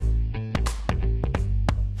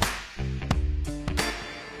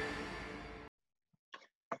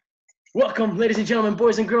Welcome, ladies and gentlemen,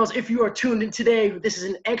 boys and girls. If you are tuned in today, this is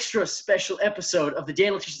an extra special episode of the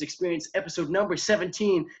Daniel Teaches Experience, episode number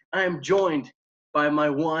 17. I am joined by my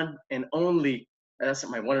one and only, that's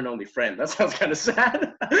my one and only friend. That sounds kind of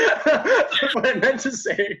sad. What I meant to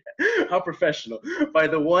say, how professional, by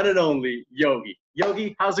the one and only Yogi.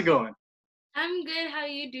 Yogi, how's it going? I'm good. How are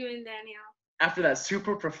you doing, Daniel? After that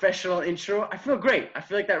super professional intro, I feel great. I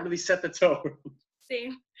feel like that really set the tone.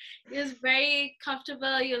 Same. It was very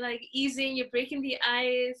comfortable. You're like easing, you're breaking the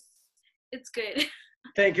ice. It's good.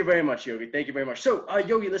 Thank you very much, Yogi. Thank you very much. So,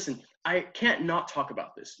 Yogi, listen, I can't not talk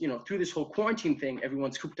about this. You know, through this whole quarantine thing,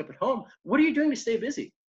 everyone's cooped up at home. What are you doing to stay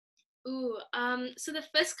busy? So the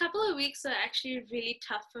first couple of weeks are actually really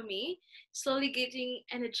tough for me. Slowly getting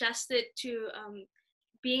and adjusted to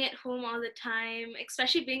being at home all the time,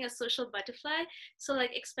 especially being a social butterfly. So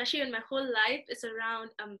like especially when my whole life is around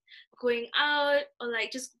going out or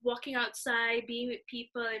like just walking outside, being with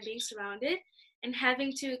people and being surrounded, and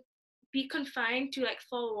having to be confined to like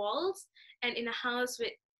four walls and in a house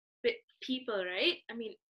with people, right? I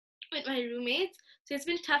mean, with my roommates. So it's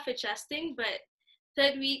been tough adjusting, but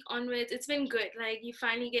third week onwards, it's been good. Like you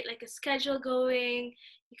finally get like a schedule going,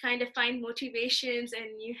 you kind of find motivations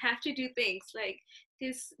and you have to do things like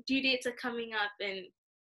these due dates are coming up and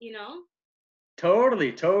you know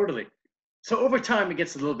Totally, totally. So over time, it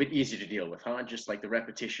gets a little bit easier to deal with, huh? Just like the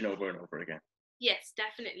repetition over and over again. yes,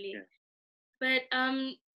 definitely. Yeah. But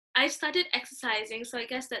I started exercising, so I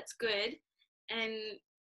guess that's good. And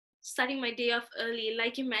starting my day off early,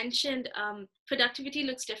 like you mentioned, productivity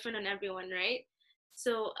looks different on everyone, right?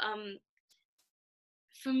 So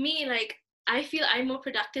for me, like I feel I'm more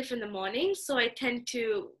productive in the morning, so I tend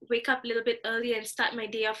to wake up a little bit earlier and start my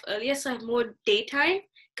day off earlier, so I have more daytime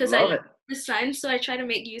because I Love love it. the sun. So I try to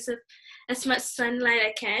make use of as much sunlight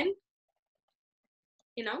I can.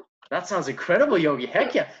 You know. That sounds incredible, Yogi.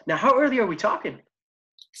 Heck yeah. Now, how early are we talking?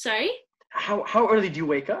 Sorry. How early do you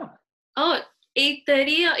wake up? Oh,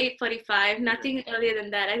 8:30 or 8:45. Nothing earlier than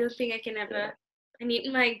that. I don't think I can Yeah. ever. I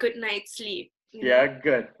need my good night's sleep. Yeah,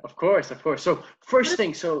 good. Of course, of course. So first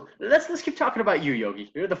thing, so let's keep talking about you, Yogi.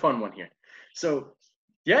 You're the fun one here. So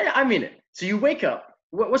yeah, I mean it. So you wake up.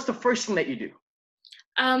 What's the first thing that you do?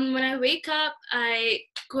 When I wake up, I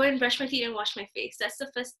go and brush my teeth and wash my face. That's the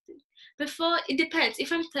first thing. Before, it depends.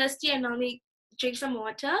 If I'm thirsty, I normally drink some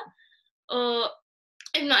water, or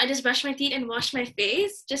if not, I just brush my teeth and wash my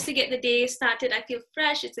face just to get the day started. I feel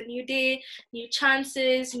fresh. It's a new day, new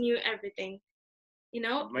chances, new everything. You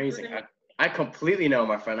know Amazing. what I mean? I completely know,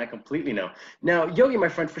 my friend. I completely know. Now, Yogi, my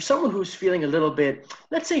friend, for someone who's feeling a little bit,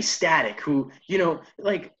 let's say, static, who,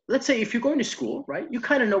 like, let's say if you're going to school, right, you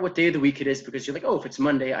kind of know what day of the week it is because you're like, oh, if it's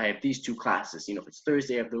Monday, I have these two classes. If it's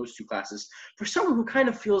Thursday, I have those two classes. For someone who kind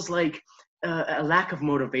of feels like a lack of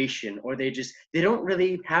motivation, or they don't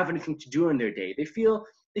really have anything to do in their day, they feel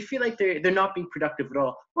like they're not being productive at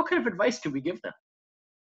all. What kind of advice could we give them?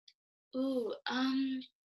 Ooh,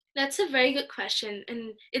 that's a very good question,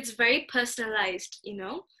 and it's very personalized.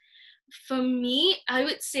 For me, I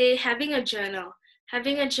would say having a journal,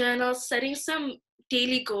 setting some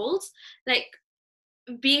daily goals, like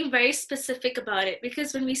being very specific about it.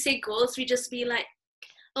 Because when we say goals, we just be like,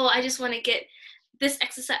 oh, I just want to get this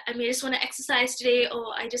exercise. I mean, I just want to exercise today,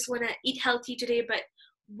 or I just want to eat healthy today. But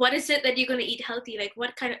what is it that you're going to eat healthy? Like,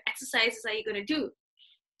 what kind of exercises are you going to do?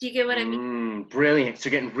 Do you get what I mean? Brilliant. So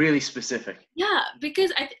getting really specific. Yeah,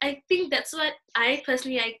 because I think that's what I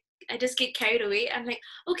personally I just get carried away. I'm like,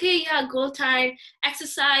 okay, yeah, goal time,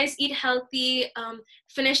 exercise, eat healthy,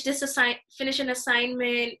 finish an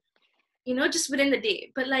assignment, just within the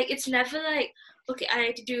day. But like it's never like, okay, I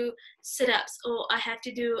have to do sit-ups or I have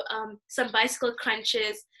to do some bicycle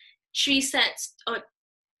crunches, 3 sets or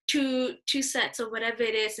two sets or whatever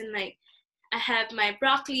it is, and like I have my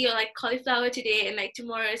broccoli or like cauliflower today, and like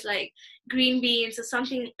tomorrow is like green beans or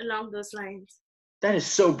something along those lines. That is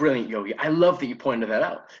so brilliant, Yogi. I love that you pointed that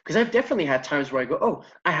out because I've definitely had times where I go, oh,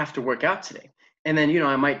 I have to work out today. And then,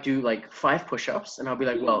 I might do like 5 push-ups and I'll be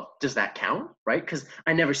like, Mhm. well, does that count? Right? Because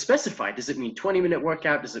I never specified. Does it mean 20-minute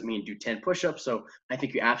workout? Does it mean do 10 push-ups? So I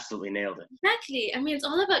think you absolutely nailed it. Exactly. I mean, it's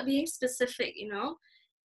all about being specific.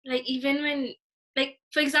 Like even when, like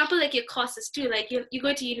for example, like your courses too. Like you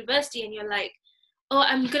go to university and you're like, oh,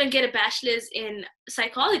 I'm gonna get a bachelor's in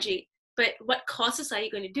psychology. But what courses are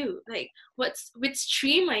you going to do? Like, which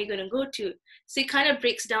stream are you going to go to? So it kind of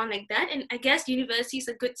breaks down like that. And I guess university is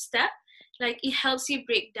a good step. Like, it helps you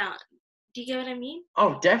break down. Do you get what I mean?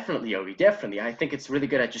 Oh, definitely, Yogi. Definitely. I think it's really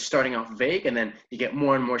good at just starting off vague and then you get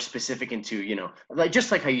more and more specific into, like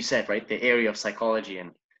just like how you said, right? The area of psychology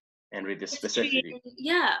and with the Which stream? specificity.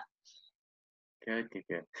 Yeah. Good, good,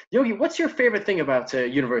 good. Yogi, what's your favorite thing about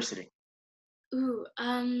university? Ooh,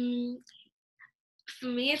 for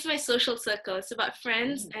me, it's my social circle. It's about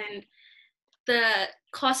friends and the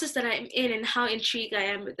courses that I'm in and how intrigued I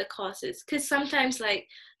am with the courses. Because sometimes, like,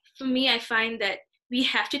 for me, I find that we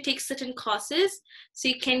have to take certain courses. So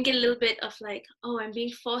you can get a little bit of like, oh, I'm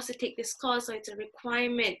being forced to take this course, or it's a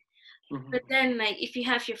requirement. Hmm. But then, like, if you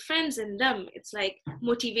have your friends in them, it's like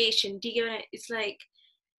motivation. Do you get it? It's like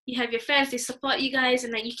you have your friends, they support you guys,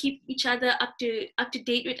 and like you keep each other up to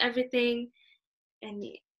date with everything. And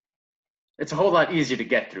It's a whole lot easier to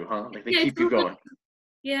get through, huh? Like they yeah, it's keep you going.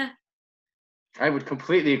 yeah. I would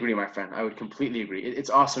completely agree, my friend. I would completely agree. It's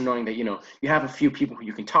awesome knowing that, you have a few people who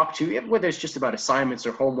you can talk to, whether it's just about assignments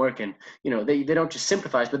or homework, and, they don't just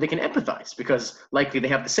sympathize, but they can empathize because likely they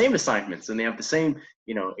have the same assignments and they have the same,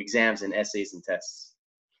 exams and essays and tests.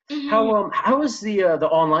 Hmm. How has the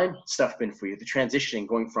online stuff been for you? The transitioning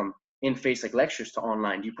going from in-face like lectures to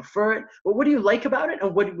online. Do you prefer it? Well, what do you like about it,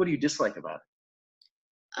 and what do you dislike about it?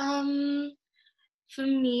 Um, for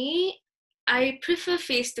me, I prefer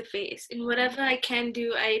face to face. In whatever I can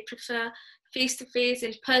do, I prefer face to face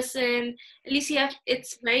in person. At least you have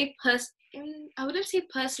it's very I wouldn't say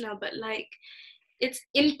personal, but like it's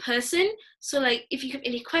in person. So like if you have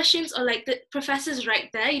any questions or like the professor's right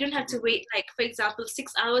there, you don't have to wait like for example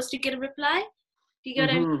 6 hours to get a reply. Do you get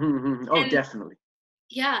what I mean? Mm-hmm. Oh, And definitely.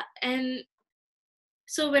 yeah, and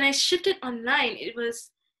so when I shifted online, it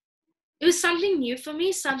was something new for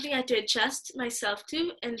me, something I had to adjust myself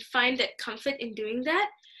to and find that comfort in doing that.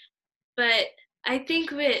 But I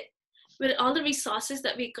think with all the resources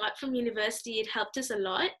that we got from university, it helped us a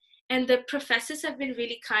lot. And the professors have been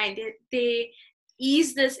really kind. They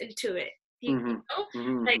eased us into it. You Mm-hmm.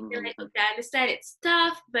 know, like they're like, Mm-hmm. okay, I understand it's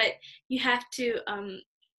tough, but you have to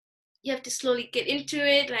you have to slowly get into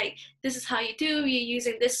it. Like this is how you do. We're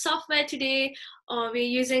using this software today, or we're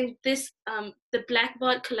using this the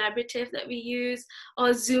Blackboard collaborative that we use,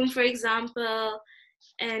 or Zoom, for example.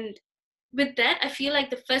 And with that, I feel like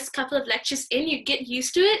the first couple of lectures in, you get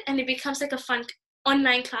used to it, and it becomes like a fun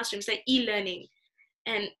online classroom. It's like e-learning,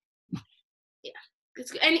 and yeah,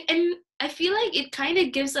 it's good. And I feel like it kind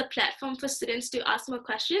of gives a platform for students to ask more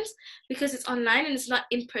questions because it's online and it's not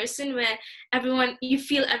in person where everyone you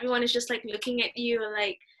feel everyone is just like looking at you or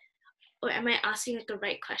like, oh, am I asking like the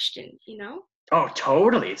right question? You know? Oh,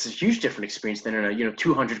 totally. It's a huge different experience than in a,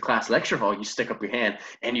 200 class lecture hall. You stick up your hand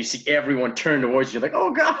and you see everyone turn towards you like,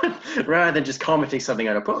 oh God, rather than just commenting something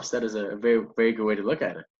on a post. That is a very, very good way to look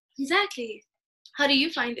at it. Exactly. How do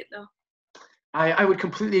you find it though? I would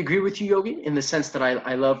completely agree with you, Yogi, in the sense that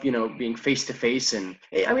I love, being face to face. And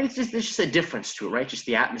I mean, there's just a difference to it, right? Just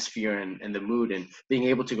the atmosphere and the mood, and being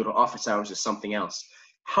able to go to office hours is something else.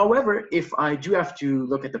 However, if I do have to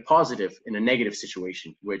look at the positive in a negative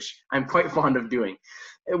situation, which I'm quite fond of doing,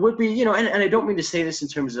 it would be, and I don't mean to say this in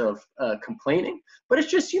terms of complaining, but it's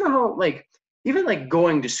just, how like, even like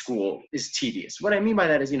going to school is tedious. What I mean by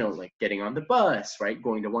that is, like getting on the bus, right?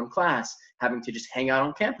 Going to one class, having to just hang out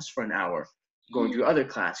on campus for an hour, going Mhm. to other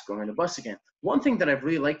class, going on the bus again. One thing that I've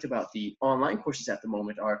really liked about the online courses at the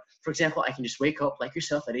moment are, for example, I can just wake up like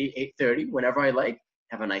yourself at 8:30 whenever I like,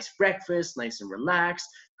 have a nice breakfast, nice and relaxed,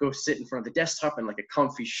 go sit in front of the desktop in like a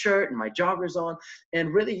comfy shirt and my joggers on.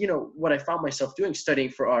 And really, what I found myself doing studying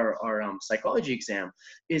for our psychology exam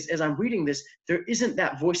is as I'm reading this, there isn't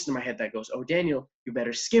that voice in my head that goes, oh, Daniel, you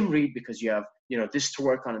better skim read because you have, this to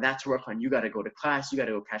work on and that to work on. You got to go to class. You got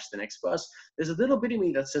to go catch the next bus. There's a little bit of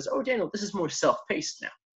me that says, oh, Daniel, this is more self-paced now,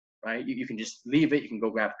 right? You can just leave it. You can go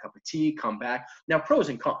grab a cup of tea, come back. Now, pros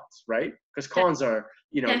and cons, right? Because Yeah. cons are,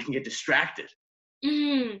 Yeah. you can get distracted.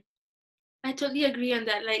 Mhm. I totally agree on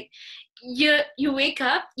that. Like you wake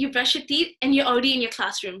up, you brush your teeth, and you're already in your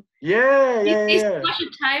classroom. Yeah, You yeah, waste yeah, so much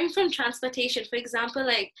of time from transportation. For example,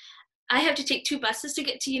 like I have to take two buses to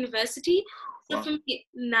get to university. So yeah. for me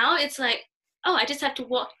now it's like, oh, I just have to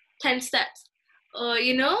walk 10 steps. Or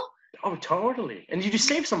Oh, totally. And you just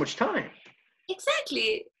save so much time.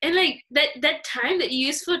 exactly. And like that time that you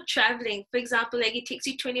use for traveling, for example, like it takes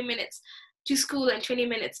you 20 minutes to school and 20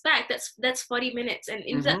 minutes back. That's 40 minutes. And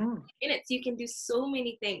in that Hmm. 40 minutes you can do so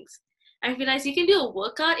many things. I realized you can do a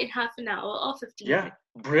workout in half an hour or 15 Yeah, minutes.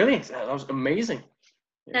 brilliant. That was amazing.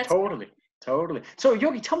 Yeah, That's totally, totally. So,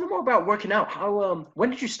 Yogi, tell me more about working out. When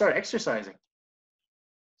did you start exercising?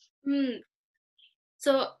 mm,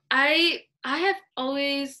 so I have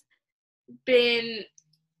always been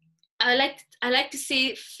I like to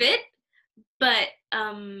say fit, but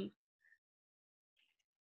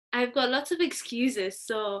I've got lots of excuses.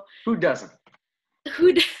 So Who doesn't?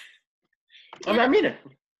 who I yeah, mean, I mean it.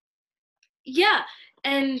 yeah.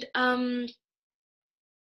 And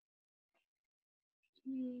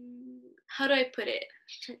how do I put it?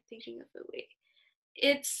 Thinking of a way.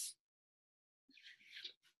 It's,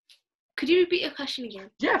 could you repeat your question again?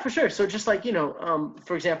 Yeah, for sure. So just like,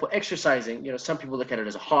 for example, exercising, some people look at it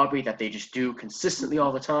as a hobby that they just do consistently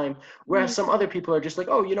all the time, whereas Mhm. some other people are just like,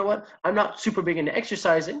 oh, you know what? I'm not super big into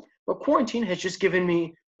exercising, but quarantine has just given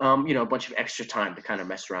me, a bunch of extra time to kind of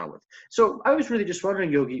mess around with. So I was really just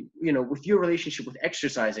wondering, Yogi, with your relationship with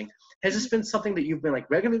exercising, has this been something that you've been like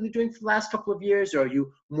regularly doing for the last couple of years, or are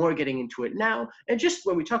you more getting into it now? And just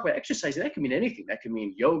when we talk about exercising, that can mean anything. That could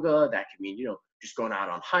mean yoga. That could mean, just going out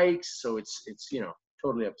on hikes. So it's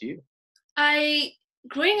totally up to you. I,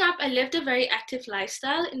 growing up, I lived a very active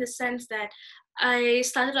lifestyle in the sense that I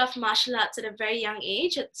started off martial arts at a very young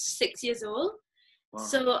age, at 6 years old. Wow.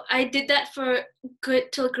 So I did that for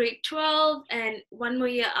good till grade 12 and one more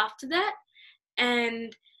year after that.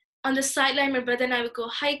 And on the sideline, my brother and I would go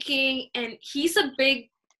hiking, and he's a big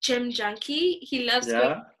gym junkie. He loves going to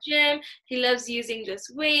Yeah. the gym. He loves using those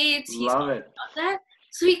weights. He's Love all it. about that.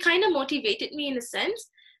 So he kind of motivated me in a sense.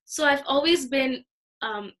 So I've always been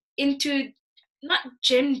into not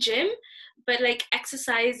gym, but like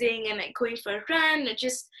exercising and like going for a run or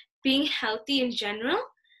just being healthy in general.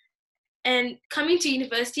 And coming to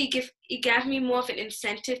university it gave me more of an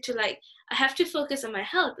incentive to like, I have to focus on my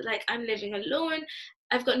health. Like, I'm living alone.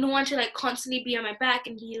 I've got no one to like constantly be on my back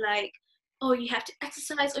and be like, oh, you have to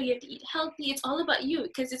exercise or you have to eat healthy. It's all about you,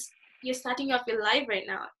 because you're starting off your life right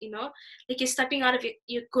now, like you're stepping out of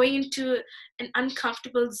you're going into an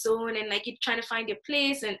uncomfortable zone, and like you're trying to find your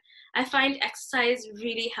place. And I find exercise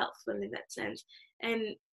really helpful in that sense.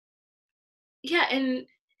 And yeah, and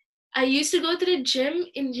I used to go to the gym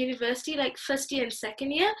in university, like first year and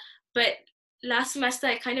second year, but last semester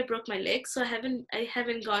I kind of broke my leg, so I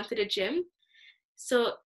haven't gone to the gym.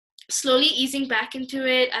 So slowly easing back into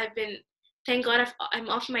it. Thank God, I'm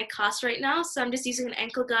off my cast right now, so I'm just using an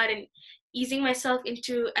ankle guard and easing myself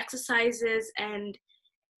into exercises and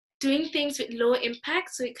doing things with low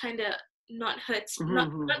impact, so it kind of not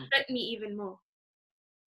Mhm. hurt me even more.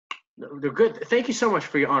 They're good. Thank you so much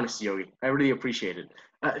for your honesty, Yogi. I really appreciate it.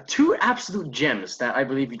 Two absolute gems that I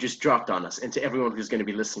believe you just dropped on us and to everyone who's going to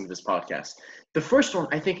be listening to this podcast. The first one,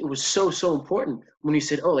 I think it was so, so important when you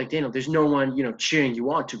said, oh, like, Daniel, there's no one, cheering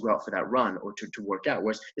you on to go out for that run or to work out.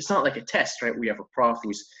 Whereas it's not like a test, right? We have a prof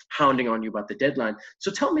who's hounding on you about the deadline.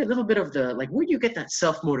 So tell me a little bit of like, where do you get that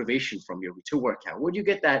self-motivation from, Yogi, to work out? Where do you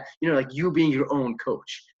get that, like you being your own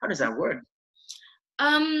coach? How does that work?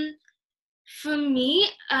 Um, for me,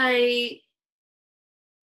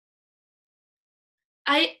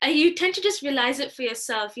 you tend to just realize it for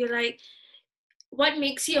yourself. You're like, what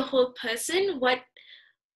makes you a whole person? What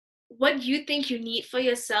you think you need for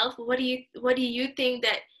yourself? What do you think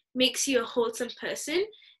that makes you a wholesome person?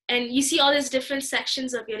 And you see all these different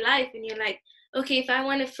sections of your life, and you're like, okay, if I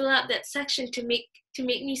want to fill out that section to make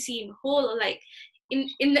me seem whole, or like in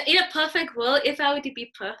a perfect world, if I were to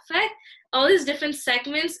be perfect, all these different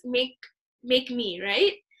segments make me,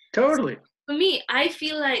 right? Totally. For me, I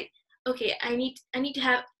feel like, okay, I need to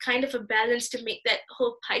have kind of a balance to make that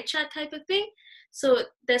whole pie chart type of thing. So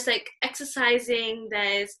there's like exercising,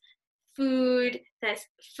 there's food, there's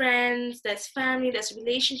friends, there's family, there's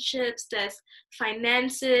relationships, there's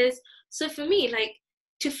finances. So for me, like,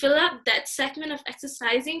 to fill up that segment of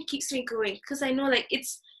exercising keeps me going, because I know like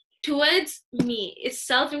it's towards me, it's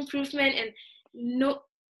self-improvement. And no,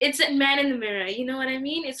 it's that man in the mirror, you know what I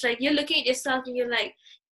mean? It's like you're looking at yourself and you're like,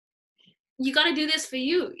 you got to do this for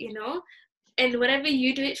you. And whatever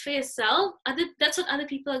you do it for yourself, that's what other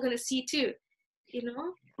people are going to see too.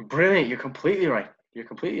 Brilliant. You're completely right. You're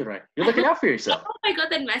completely right. You're I looking hope, out for I yourself. hope I got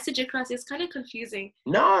that message across. It's kind of confusing.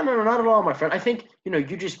 No, no, no, not at all, my friend. I think,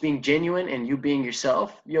 you just being genuine and you being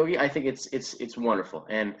yourself, Yogi, I think it's wonderful.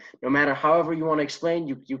 And no matter however you want to explain,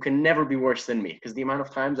 you can never be worse than me, because the amount of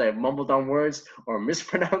times I have mumbled on words or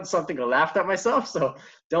mispronounced something or laughed at myself, so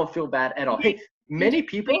don't feel bad at all. You did, Hey, you did many a great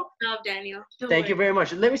people. job, Daniel. Don't Thank worry. you very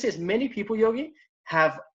much. Let me say this. Many people, Yogi,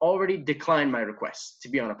 have already declined my request to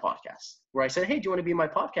be on a podcast where I said, hey, do you want to be on my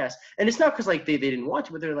podcast? And it's not because like they didn't want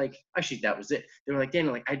to, but they're like, actually, that was it. They were like,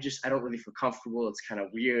 Daniel, like, I don't really feel comfortable. It's kind of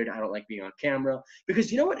weird. I don't like being on camera.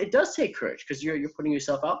 Because you know what? It does take courage, because you're putting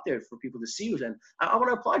yourself out there for people to see you. And I want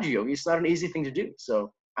to applaud you, Yogi. It's not an easy thing to do.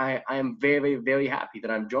 So I am very, very, very happy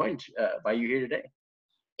that I'm joined by you here today.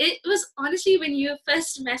 It was honestly when you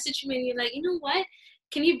first messaged me and you're like, you know what?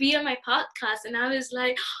 Can you be on my podcast? And I was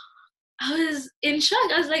like, I was in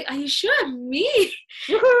shock. I was like, are you sure? Me?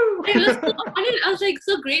 It was so Woohoo! honored. I was like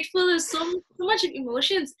so grateful. There's so much of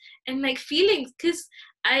emotions and like feelings, because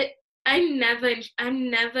I I'm never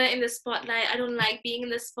in the spotlight. I don't like being in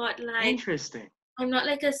the spotlight. Interesting. I'm not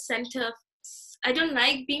like a center of. I don't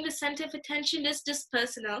like being the center of attention. It's just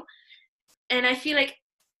personal. And I feel like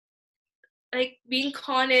being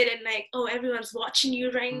cornered and like, oh, everyone's watching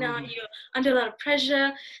you right now, you're under a lot of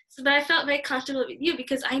pressure. So but I felt very comfortable with you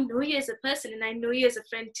because I know you as a person and I know you as a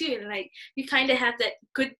friend too, and like you kind of have that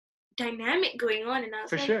good dynamic going on. And I was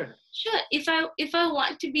For like, sure. sure, if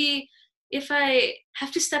I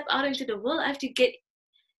have to step out into the world, I have to get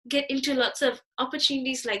into lots of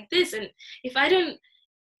opportunities like this. And if I don't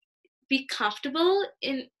be comfortable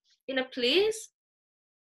in a place,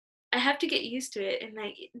 I have to get used to it. And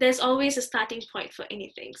like there's always a starting point for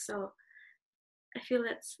anything. So I feel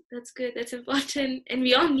that's good, that's important, and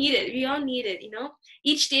we all need it,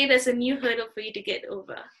 each day there's a new hurdle for you to get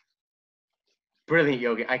over. Brilliant,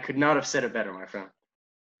 Yogi. I could not have said it better, my friend.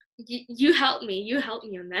 You helped me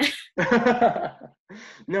on that.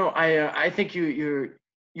 No, I think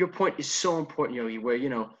your point is so important, Yogi, where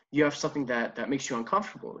you have something that makes you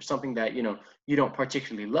uncomfortable, or something that you don't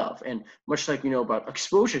particularly love. And much like about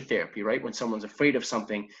exposure therapy, right? When someone's afraid of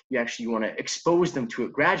something, you want to expose them to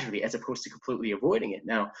it gradually as opposed to completely avoiding it.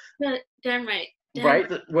 Now, damn right. Right?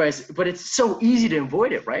 But it's so easy to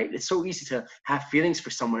avoid it, right? It's so easy to have feelings for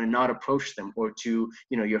someone and not approach them, or to,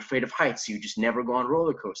 you're afraid of heights, so you just never go on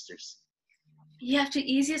roller coasters. You have to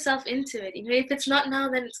ease yourself into it. If it's not now,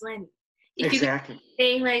 then it's when. If Exactly. you're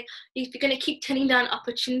saying like, if you're gonna keep turning down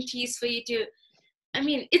opportunities for you to,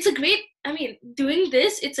 doing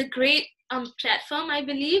this, it's a great platform, I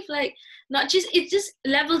believe. Like, not just, it just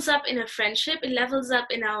levels up in a friendship, it levels up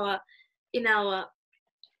in our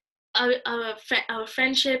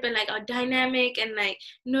friendship, and like our dynamic, and like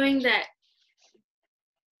knowing that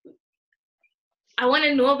I want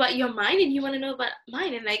to know about your mind and you want to know about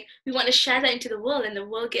mine, and like we want to share that into the world, and the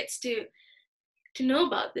world gets to know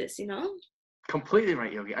about this. Completely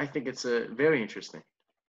right, Yogi. I think it's very interesting.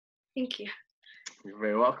 Thank you. You're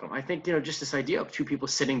very welcome. I think just this idea of two people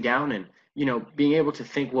sitting down and being able to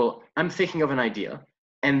think, well, I'm thinking of an idea,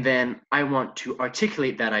 and then I want to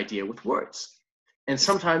articulate that idea with words. And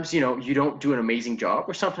sometimes, you don't do an amazing job,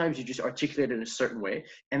 or sometimes you just articulate it in a certain way.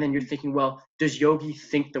 And then you're thinking, well, does Yogi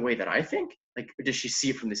think the way that I think? Like, does she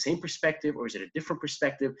see it from the same perspective, or is it a different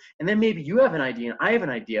perspective? And then maybe you have an idea and I have an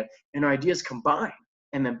idea, and our ideas combine.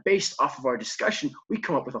 And then based off of our discussion, we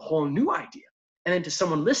come up with a whole new idea. And then to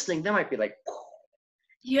someone listening, they might be like,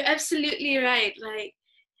 you're absolutely right. Like,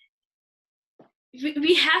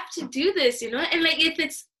 we have to do this, and like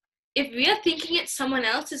if we are thinking it, someone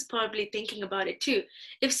else is probably thinking about it too.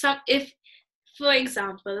 If for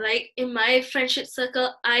example, like in my friendship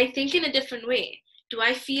circle, I think in a different way. Do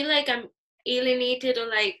I feel like I'm alienated, or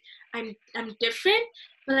like I'm different?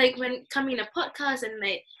 But like when coming in a podcast, and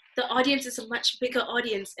like the audience is a much bigger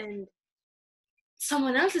audience, and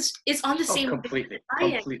someone else is on the same completely,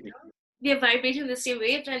 wave completely. They're vibrating the same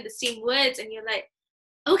wavelength, the same words, and you're like,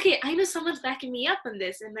 okay, I know someone's backing me up on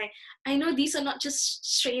this, and like I know these are not just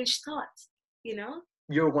strange thoughts.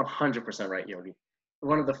 You're 100% right, Yogi.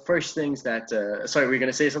 One of the first things that sorry, were you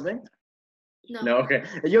gonna say something? No, okay.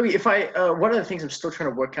 Yogi, if one of the things I'm still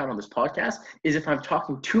trying to work out on this podcast is if I'm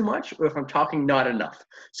talking too much or if I'm talking not enough.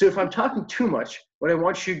 So if I'm talking too much, what I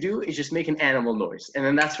want you to do is just make an animal noise, and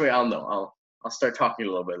then that's where I'll know. I'll start talking a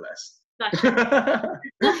little bit less. Gotcha.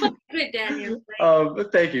 So good, Daniel.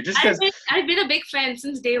 Thank you. Just because I've been a big fan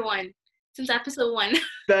since day one, since episode 1.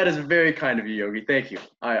 That is very kind of you, Yogi. Thank you.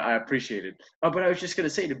 I appreciate it. But I was just gonna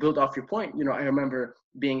say, to build off your point, I remember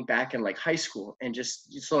being back in like high school, and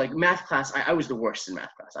just so like math class, I was the worst in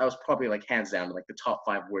math class. I was probably like hands down like the top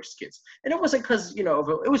 5 worst kids, and it wasn't because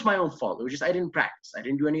it was my own fault. It was just I didn't practice. I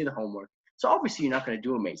didn't do any of the homework. So obviously you're not going to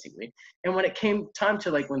do amazingly. And when it came time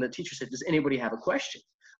to like when the teacher said, "Does anybody have a question?"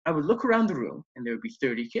 I would look around the room, and there would be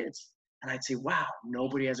 30 kids. And I'd say, wow,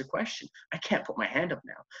 nobody has a question. I can't put my hand up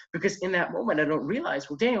now. Because in that moment, I don't realize,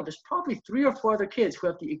 well, Daniel, there's probably 3 or 4 other kids who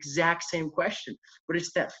have the exact same question. But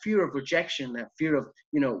it's that fear of rejection, that fear of,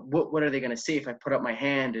 what are they going to say if I put up my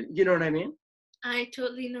hand? And you know what I mean? I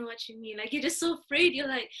totally know what you mean. Like, you're just so afraid. You're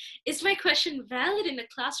like, is my question valid in a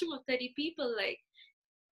classroom of 30 people? Like,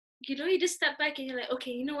 you just step back and you're like,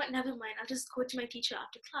 okay, you know what? Never mind. I'll just go to my teacher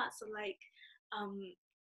after class. Or like,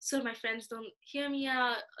 so my friends don't hear me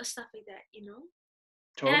out or stuff like that,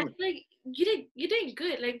 Totally. And I feel like you're doing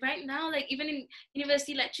good. Like right now, like even in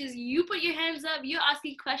university lectures, you put your hands up, you're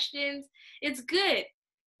asking questions. It's good.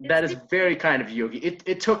 That is very kind of you, Yogi.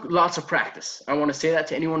 It took lots of practice. I want to say that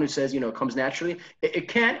to anyone who says, it comes naturally. It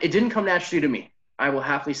didn't come naturally to me. I will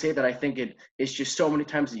happily say that I think it's just so many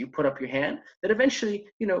times that you put up your hand that eventually,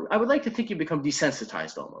 I would like to think you become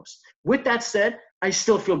desensitized almost. With that said, I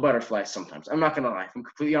still feel butterflies sometimes. I'm not going to lie. If I'm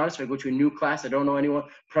completely honest, if I go to a new class, I don't know anyone,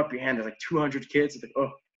 put up your hand, there's like 200 kids. It's like,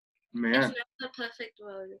 oh, man. It's never a perfect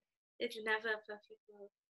world. It's never a perfect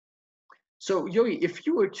world. So Yogi, if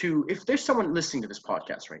there's someone listening to this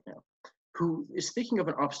podcast right now who is thinking of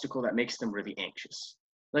an obstacle that makes them really anxious.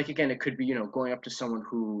 Like again, it could be, going up to someone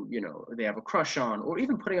who, they have a crush on, or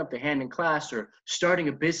even putting up their hand in class, or starting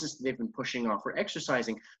a business that they've been pushing off, or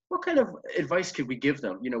exercising. What kind of advice could we give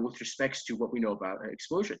them, with respects to what we know about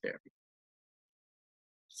exposure therapy?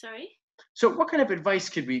 Sorry? So what kind of advice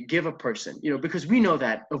could we give a person, because we know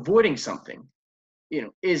that avoiding something,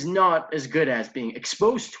 is not as good as being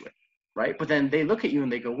exposed to it, right? But then they look at you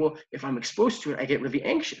and they go, well, if I'm exposed to it, I get really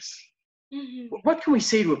anxious. Mm-hmm. What can we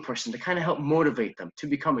say to a person to kind of help motivate them to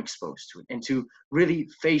become exposed to it and to really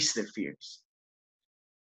face their fears?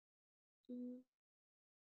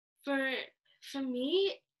 For for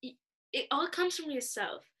me, it all comes from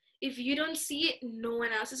yourself. If you don't see it, no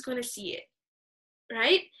one else is going to see it,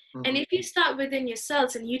 right? And if you start within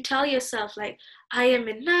yourselves and you tell yourself like, I am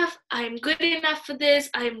enough, I am good enough for this,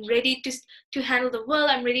 I am ready to handle the world,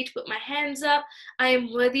 I'm ready to put my hands up, I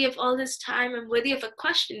am worthy of all this time, I'm worthy of a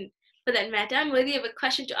question for that matter, I'm worthy of a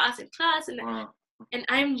question to ask in class, and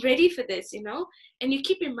I'm ready for this, and you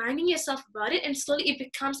keep reminding yourself about it, and slowly it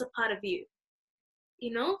becomes a part of you,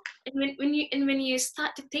 and when you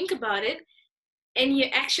start to think about it and your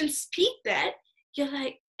actions speak that, you're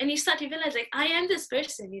like, and you start to realize like, I am this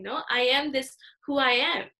person, I am this who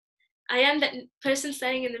I am that person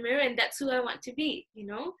standing in the mirror, and that's who I want to be, and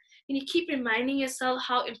you keep reminding yourself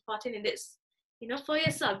how important it is, for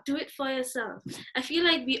yourself. Do it for yourself. I feel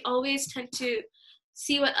like we always tend to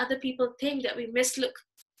see what other people think, that we mislook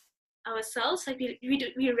ourselves, like we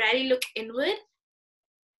rarely look inward.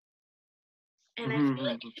 And I feel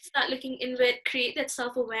like if you start looking inward, create that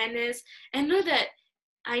self-awareness, and know that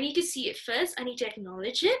I need to see it first. I need to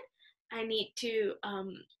acknowledge it. I need to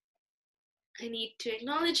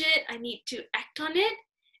acknowledge it. I need to act on it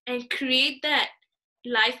and create that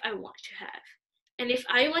life I want to have. And if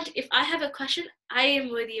I have a question, I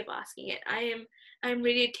am worthy of asking it. I'm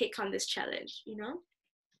ready to take on this challenge,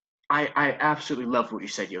 I absolutely love what you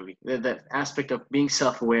said, Yogi. That aspect of being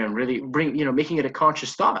self-aware and really making it a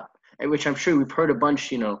conscious thought, which I'm sure we've heard a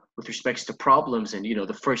bunch, with respects to problems and,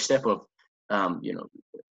 the first step of,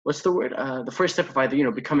 what's the word? The first step of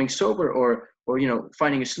either, becoming sober or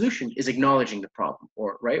finding a solution is acknowledging the problem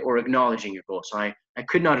or acknowledging your goal. So I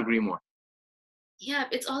could not agree more. Yeah,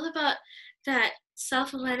 it's all about that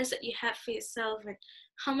self-awareness that you have for yourself and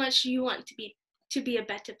how much you want to be a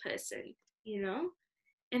better person,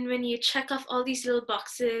 And when you check off all these little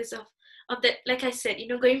boxes of that, like I said,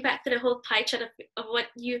 going back to the whole pie chart of what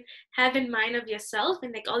you have in mind of yourself,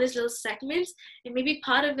 and like all these little segments, and maybe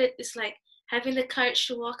part of it is like having the courage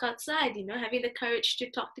to walk outside, having the courage to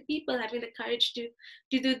talk to people, having the courage to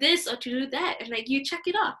do this or to do that, and like you check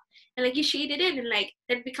it off and like you shade it in, and like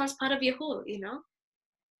that becomes part of your whole,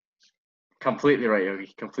 Completely right,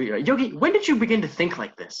 Yogi. Completely right. Yogi, when did you begin to think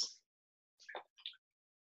like this?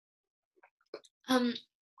 My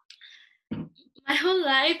whole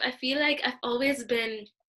life, I feel like I've always been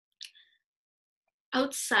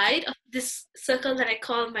outside of this circle that I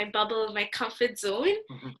call my bubble, my comfort zone,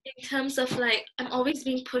 in terms of like, I'm always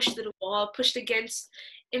being pushed to the wall, pushed against,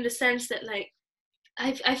 in the sense that like,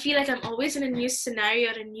 I feel like I'm always in a new scenario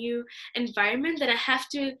or a new environment that I have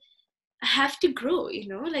to grow,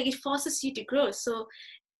 like it forces you to grow. So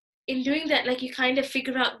in doing that, like you kind of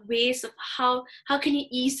figure out ways of how can you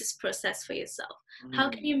ease this process for yourself? How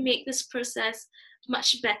can you make this process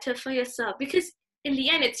much better for yourself? Because in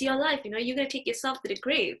the end, it's your life, you're going to take yourself to the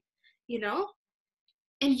grave,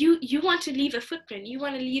 and you want to leave a footprint. You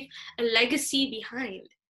want to leave a legacy behind,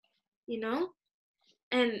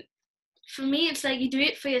 and for me, it's like you do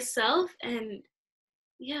it for yourself, and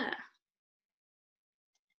yeah,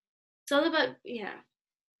 it's all about, yeah.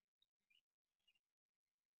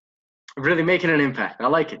 Really making an impact. I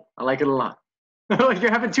like it. I like it a lot.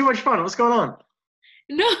 You're having too much fun. What's going on?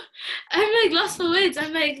 No, I'm like lost for words.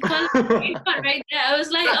 I'm like right there. I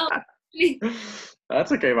was like, oh.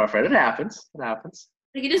 That's okay, my friend. It happens. It happens.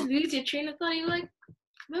 Like you just lose your train of thought. You're like,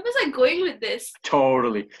 where was I going with this?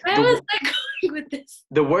 Totally. Where was I going with this?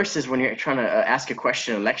 The worst is when you're trying to ask a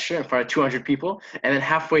question in a lecture in front of 200 people, and then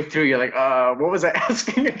halfway through you're like, what was I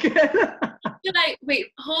asking again? You're like, wait,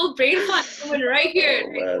 whole brain fog going right here. Oh,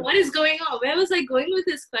 like, what is going on? Where was I going with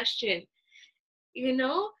this question?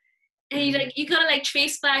 And you gotta like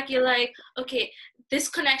trace back. You're like, okay, this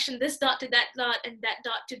connection, this dot to that dot, and that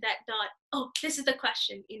dot to that dot. Oh, this is the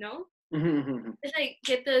question. It's like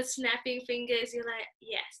get the snapping fingers. You're like,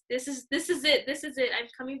 yes, this is it. This is it. I'm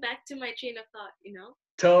coming back to my train of thought.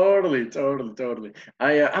 Totally.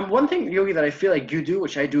 I'm one thing, Yogi, that I feel like you do,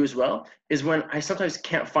 which I do as well, is when I sometimes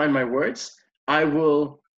can't find my words, I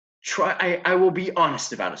will I will be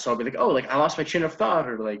honest about it. So I'll be like, oh, like I lost my train of thought,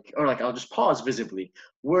 or like I'll just pause visibly.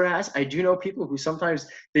 Whereas I do know people who sometimes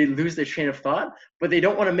they lose their train of thought, but they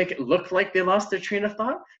don't want to make it look like they lost their train of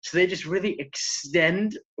thought. So they just really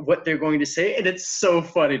extend what they're going to say, and it's so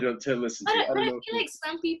funny to listen But to. I but don't I know if feel you. like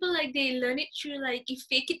some people, like, they learn it through, like, you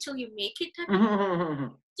fake it till you make it type of.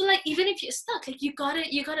 Mhm. So, like, even if you're stuck, like, you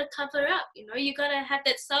gotta cover up, you gotta have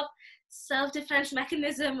that self-defense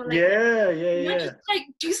mechanism, or like, Yeah, yeah, just yeah. like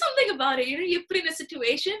do something about it. You're put in a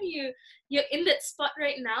situation, you're in that spot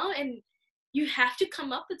right now, and you have to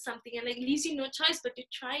come up with something, and like leaves you no choice but to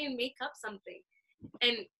try and make up something.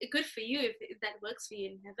 And good for you if that works for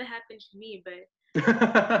you. It never happened to me, but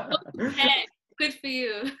hope you can. Good for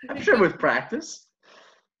you. I'm sure with practice.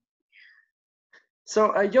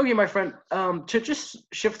 So, Yogi, my friend, to just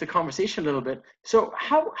shift the conversation a little bit. So,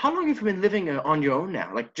 how long have you been living on your own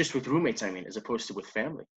now? Like just with roommates, I mean, as opposed to with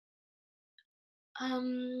family?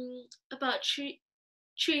 About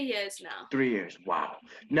 3 years now. 3 years. Wow.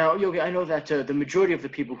 Now, Yogi, I know that the majority of the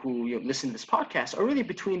people who listen to this podcast are really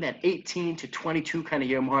between that 18 to 22 kind of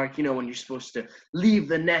year mark, when you're supposed to leave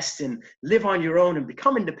the nest and live on your own and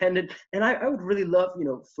become independent. And I would really love,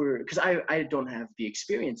 because I don't have the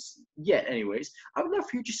experience yet, anyways, I would love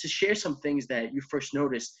for you just to share some things that you first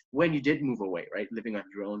noticed when you did move away, right? Living on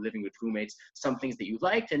your own, living with roommates, some things that you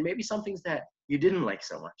liked, and maybe some things that you didn't like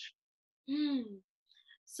so much. Hmm.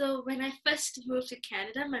 So when I first moved to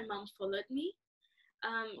Canada, my mom followed me.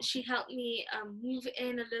 She helped me move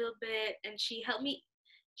in a little bit, and she helped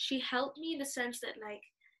me in the sense that, like,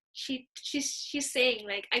 she's saying,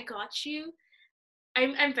 like, I got you.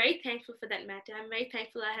 I'm very thankful for that matter. I'm very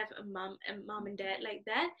thankful I have a mom and dad like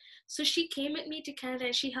that. So she came with me to Canada,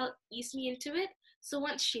 and she helped ease me into it. So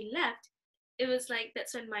once she left, it was like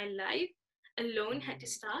that's when my life alone had to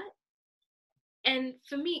start. And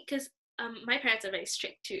for me, because my parents are very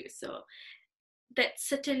strict too, so that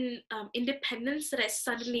certain independence that I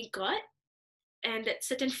suddenly got, and that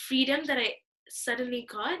certain freedom that I suddenly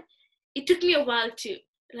got, it took me a while to,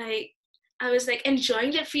 like, I was like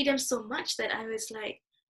enjoying that freedom so much that I was like,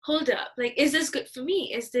 hold up, like, is this good for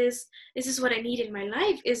me? Is this what I need in my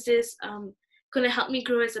life? Is this gonna help me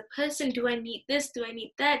grow as a person? Do I need this? Do I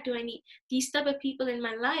need that? Do I need these type of people in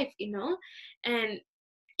my life? And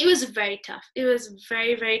it was very tough. It was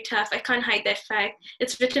very, very tough. I can't hide that fact.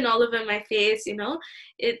 It's written all over my face.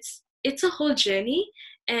 It's a whole journey,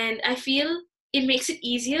 and I feel it makes it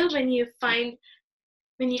easier when you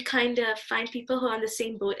kind of find people who are on the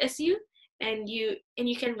same boat as you, and you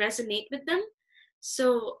can resonate with them.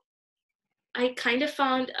 So I kind of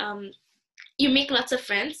found you make lots of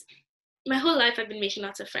friends. My whole life I've been making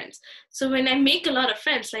lots of friends. So when I make a lot of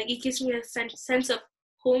friends, like, it gives me a sense of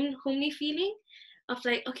homely feeling, of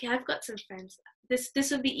like, okay, I've got some friends.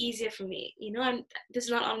 This will be easier for me. I'm this is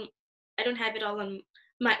not on. I don't have it all on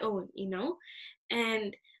my own.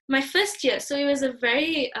 And my first year, so it was a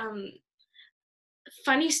very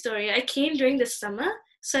funny story. I came during the summer,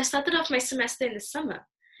 so I started off my semester in the summer,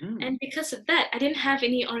 Mm. and because of that, I didn't have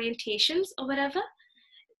any orientations or whatever.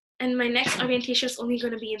 And my next orientation is only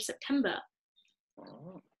going to be in September.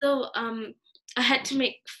 Oh. So I had to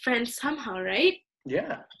make friends somehow, right?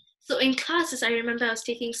 Yeah. So in classes, I remember I was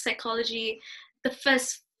taking psychology, the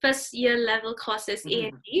first year level courses, A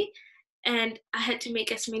and Mhm. D, and I had to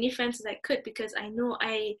make as many friends as I could, because I know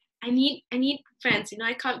I need friends.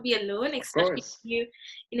 I can't be alone, Of especially course.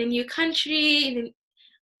 in a new country, in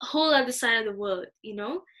a whole other side of the world.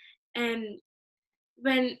 And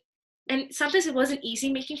when and sometimes it wasn't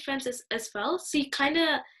easy making friends as well. So you kind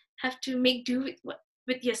of have to make do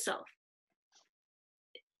with yourself.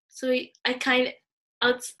 So I kind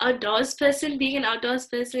of outdoors person, being an outdoors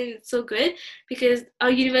person, it's so good because our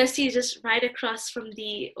university is just right across from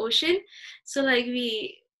the ocean. So, like,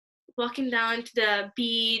 we walking down to the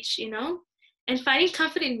beach, and finding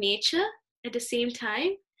comfort in nature at the same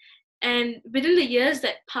time. And within the years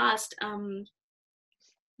that passed,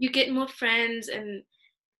 you get more friends, and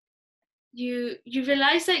you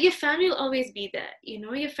realize that your family will always be there.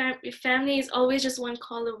 Your family is always just one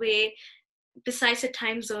call away, besides the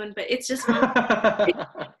time zone, but it's just one.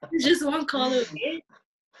 It's just one call away,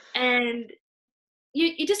 and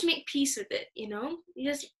you just make peace with it.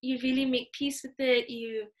 You really make peace with it.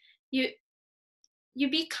 You you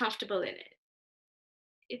be comfortable in it,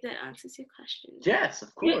 if that answers your question. Yes, of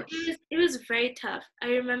it, it course. was it was very tough. I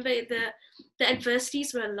remember the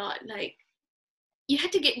adversities were a lot. Like, you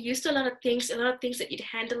had to get used to a lot of things that you'd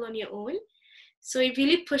handle on your own. So it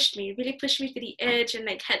really pushed me to the edge, and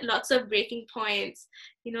like had lots of breaking points.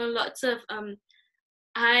 Lots of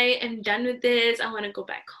I am done with this. I want to go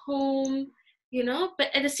back home.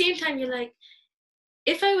 But at the same time, you're like,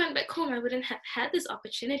 if I went back home, I wouldn't have had this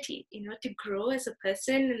opportunity, to grow as a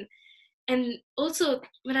person. And also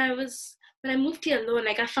when I moved here alone,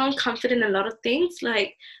 like I found comfort in a lot of things.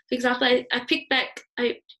 Like, for example,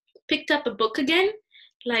 I picked up a book again,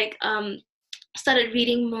 like started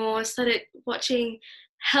reading more, started watching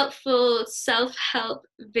helpful self-help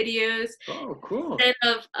videos Oh, cool.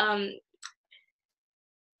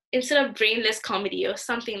 instead of brainless comedy or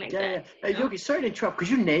something like Yeah, that. yeah. Hey, Yogi, sorry to interrupt. Could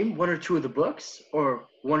you name one or two of the books or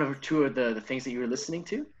one or two of the things that you were listening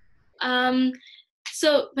to? Um,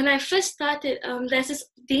 so when I first started, there's this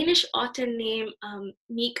Danish author named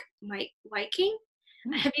Meek Mike Viking.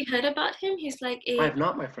 Hmm. Have you heard about him? I have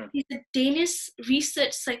not, my friend. He's a Danish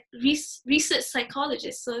research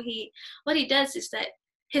psychologist. So what he does is that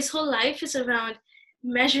his whole life is around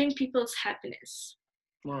measuring people's happiness.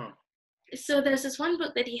 Wow. So there's this one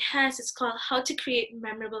book that he has. It's called How to Create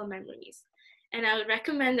Memorable Memories, and I would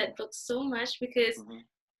recommend that book so much because Hmm.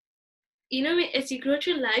 as you grow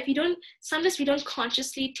through life, sometimes we don't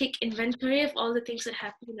consciously take inventory of all the things that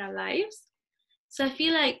happen in our lives. So I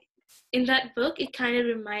feel like in that book, it kind of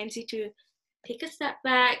reminds you to take a step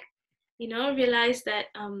back, realize that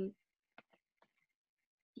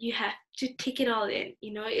you have to take it all in.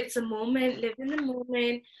 It's a moment, live in the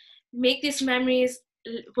moment, make these memories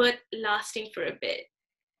worth lasting for a bit.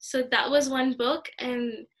 So that was one book,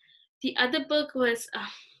 and the other book was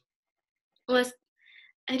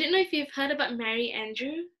I don't know if you've heard about Mary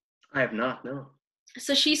Andrew. I have not, no.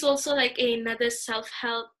 So she's also like another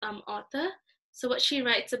self-help author. So what she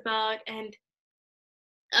writes about, and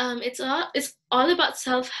it's all about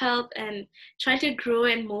self-help and trying to grow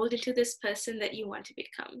and mold into this person that you want to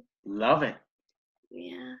become. Love it.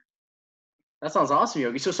 Yeah. That sounds awesome,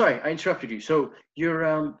 Yogi. So sorry, I interrupted you. So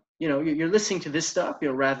you're you're listening to this stuff,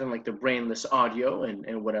 rather than like the brainless audio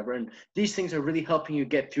and whatever. And these things are really helping you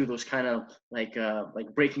get through those kind of like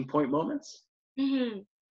breaking point moments. Hmm.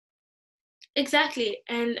 Exactly.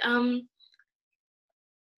 And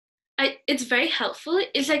it's very helpful.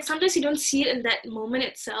 It's like sometimes you don't see it in that moment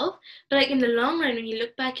itself, but like in the long run, when you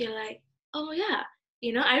look back, you're like, oh yeah,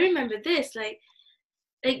 I remember this. Like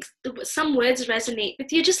some words resonate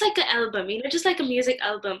with you, just like an album, just like a music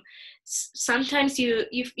album. Sometimes you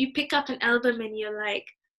pick up an album and you're like,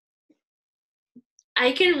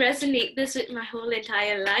 I can resonate this with my whole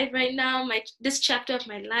entire life right now. This chapter of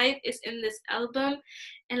my life is in this album,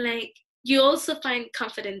 and like you also find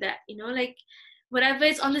comfort in that, like whatever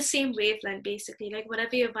is on the same wavelength, basically, like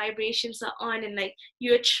whatever your vibrations are on, and like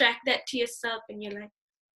you attract that to yourself, and you're like,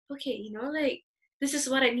 okay, like this is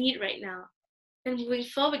what I need right now. And moving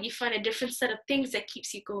forward, you find a different set of things that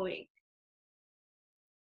keeps you going.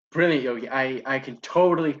 Brilliant, Yogi. I can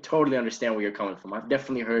totally understand where you're coming from. I've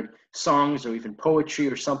definitely heard songs or even poetry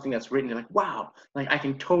or something that's written. You're like, wow, like I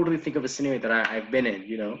can totally think of a scenario that I've been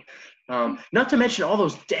in. Not to mention all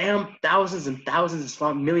those damn thousands and thousands, if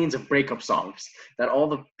not millions of breakup songs that all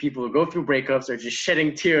the people who go through breakups are just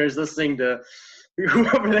shedding tears listening to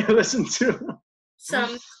whoever they listen to.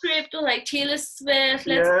 Some script or like Taylor Swift,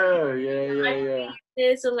 let's Yeah, yeah, yeah, I yeah. believe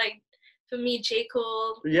this, or like for me, J.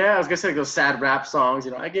 Cole. Yeah, I was gonna say like those sad rap songs.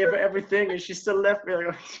 I gave her everything and she still left me.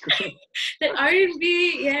 Like, great. That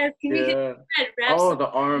R&B, yeah, can we get Yeah. that rap Oh, song? the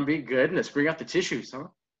R&B goodness. Bring out the tissues, huh?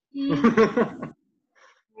 Mm,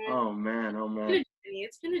 yeah. Oh man, oh It's been man. a journey.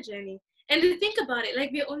 It's been a journey. And to think about it,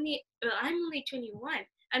 like I'm only 21.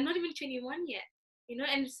 I'm not even 21 yet,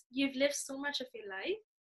 and you've lived so much of your life,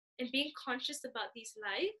 and being conscious about these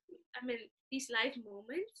life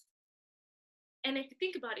moments. And if you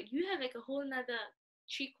think about it, you have like a whole nother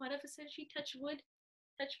 3/4 of a century, touch wood,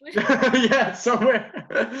 Yeah, somewhere.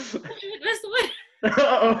 touch wood, where's the wood?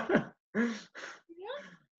 Uh-oh. You know?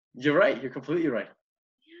 You're right. You're completely right.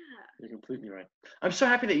 Yeah. You're completely right. I'm so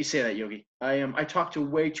happy that you say that, Yogi. I talk to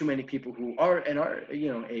way too many people who are in our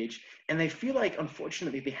age, and they feel like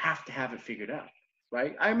unfortunately they have to have it figured out,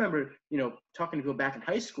 right? I remember talking to people back in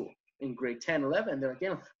high school in grade 10, 11. They're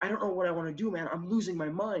like, I don't know what I want to do, man. I'm losing my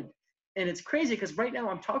mind. And it's crazy because right now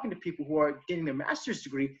I'm talking to people who are getting their master's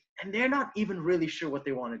degree and they're not even really sure what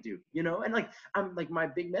they want to do. And like I'm like my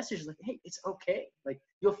big message is like, hey, it's okay. Like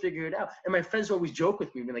you'll figure it out. And my friends always joke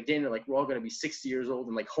with me, being like, Daniel, like we're all gonna be 60 years old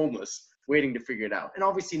and like homeless, waiting to figure it out. And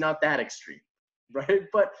obviously not that extreme, right?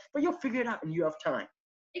 But you'll figure it out and you have time.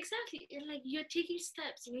 Exactly. And like you're taking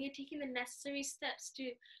steps, you're taking the necessary steps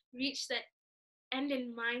to reach that end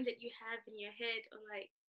in mind that you have in your head, or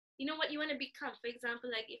like, what you want to become. For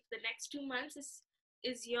example, like if the next 2 months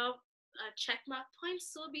is your check mark point,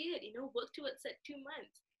 so be it. Work towards that 2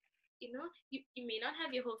 months. You may not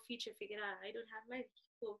have your whole future figured out. I don't have my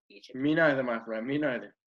whole future Me figured neither, my friend. Me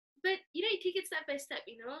neither. but you take it step by step,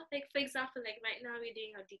 like for example, like right now we're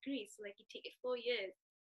doing our degrees, so like you take it 4 years,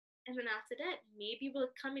 and then after that maybe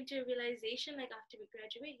we'll come into a realization, like after we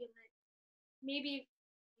graduate, you're like, maybe,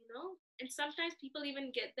 and sometimes people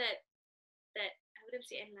even get that I wouldn't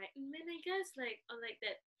say enlightenment, I guess, like, or like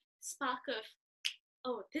that spark of,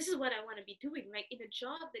 oh, this is what I want to be doing, like in a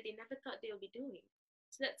job that they never thought they'll be doing.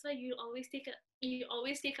 So that's why you always take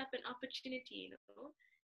up an opportunity,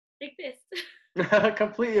 like this.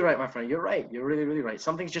 Completely right, my friend. You're right. You're really, really right.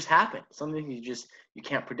 Some things just happen. Some things you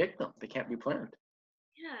can't predict them. They can't be planned.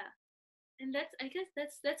 Yeah, and that's, I guess,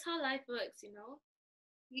 that's how life works.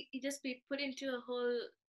 You just be put into a whole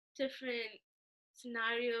different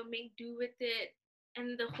scenario, make do with it,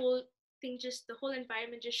 and the whole thing, just the whole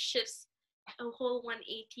environment just shifts a whole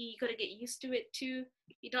 180. You gotta get used to it too.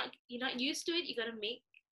 You're not used to it. You gotta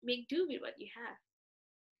make do with what you have,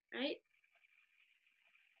 right?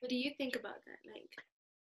 What do you think about that?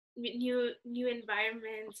 Like new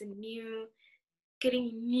environments and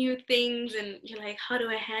getting new things, and you're like, how do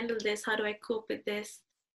I handle this? How do I cope with this?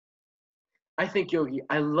 I think, Yogi,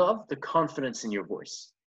 I love the confidence in your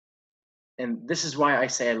voice. And this is why I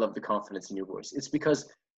say I love the confidence in your voice. It's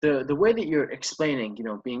because the way that you're explaining,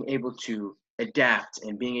 being able to adapt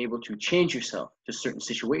and being able to change yourself to certain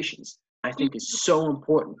situations, I think is so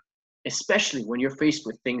important, especially when you're faced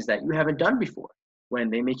with things that you haven't done before, when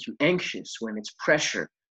they make you anxious, when it's pressure,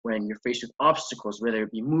 when you're faced with obstacles, whether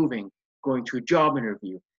it be moving, going to a job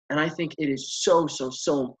interview. And I think it is so, so,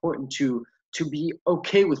 so important to be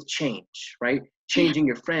okay with change, right? Yeah, Changing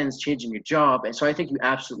your friends, changing your job. And so I think you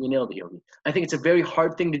absolutely nailed it, Yogi. I think it's a very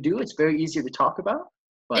hard thing to do. It's very easy to talk about,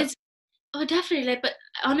 but it's, oh, definitely. Like, but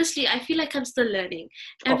honestly, I feel like I'm still learning.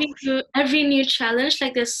 oh, Every for sure. new challenge,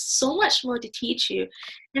 like there's so much more to teach you.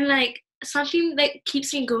 And like something that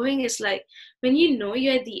keeps me going is like when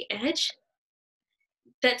you're at the edge,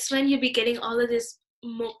 that's when you'll be getting all of this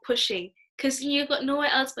more pushing, because you've got nowhere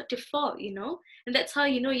else but to fall. And that's how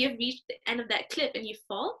you've reached the end of that cliff, and you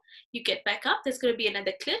fall, you get back up, there's going to be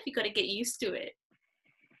another cliff, you got to get used to it.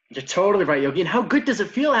 You're totally right, Yogi. And how good does it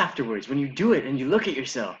feel afterwards when you do it and you look at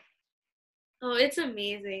yourself? Oh, it's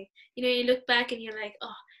amazing. You look back and you're like,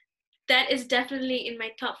 oh, that is definitely in my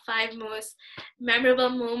top 5 most memorable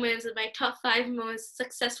moments, and my top 5 most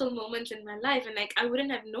successful moments in my life. And like I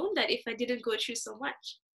wouldn't have known that if I didn't go through so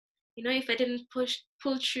much. If I didn't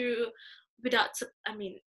pull through without, I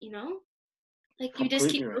mean, like you just Completely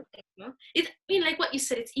keep right. going. I mean, like what you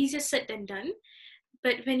said, it's easier said than done.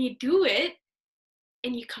 But when you do it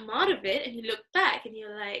and you come out of it and you look back and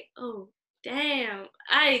you're like, oh, damn,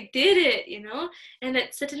 I did it. And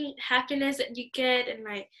that certain happiness that you get, and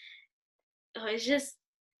like, oh, it's just,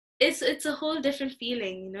 it's a whole different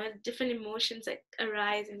feeling, different emotions that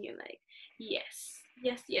arise, and you're like, yes,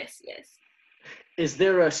 yes, yes, yes. Is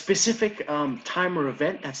there a specific time or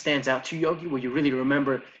event that stands out to you, Yogi, where you really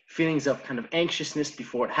remember feelings of kind of anxiousness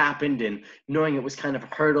before it happened and knowing it was kind of a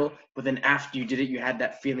hurdle, but then after you did it, you had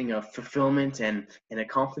that feeling of fulfillment and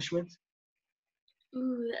accomplishment?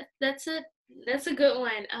 Ooh, that's a good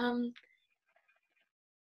one.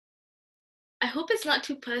 I hope it's not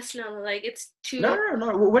too personal. Like it's No, too. no,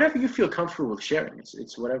 no, no. Whatever you feel comfortable with sharing.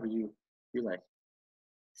 It's whatever you like.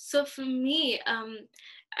 So for me,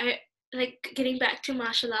 I like getting back to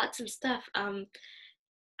martial arts and stuff.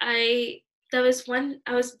 I There was one,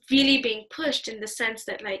 I was really being pushed in the sense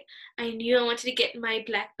that like I knew I wanted to get my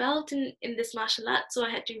black belt in this martial art, so I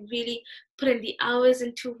had to really put in the hours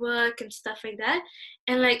into work and stuff like that.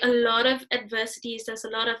 And like a lot of adversities, there's a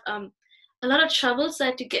lot of troubles I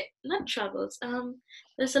had to get, not troubles,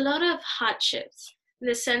 there's a lot of hardships in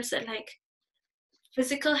the sense that like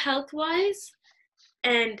physical health wise,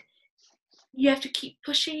 and you have to keep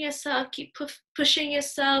pushing yourself, keep pushing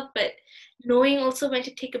yourself, but knowing also when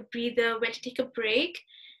to take a breather, when to take a break.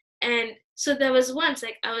 And so there was once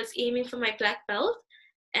like I was aiming for my black belt,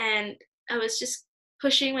 and I was just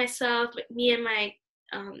pushing myself. Me and my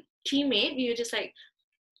teammate, we were just like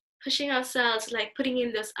pushing ourselves, like putting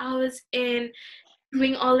in those hours in,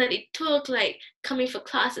 doing all that it took, like coming for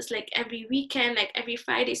classes like every weekend, like every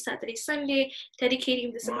Friday, Saturday, Sunday,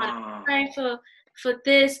 dedicating this amount of Wow. time for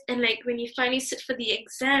this. And like when you finally sit for the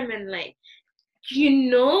exam, and like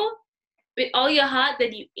with all your heart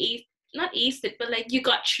that you not aced it, but like you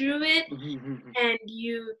got through it, Mhm. and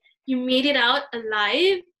you made it out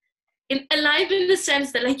alive, alive in the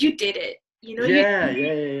sense that like you did it. You Yeah,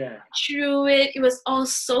 yeah, yeah, yeah. through it. It was all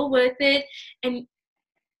so worth it. And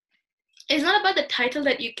it's not about the title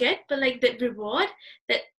that you get, but like the reward,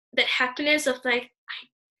 that that happiness of like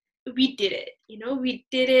we did it. We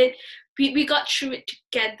did it. We got through it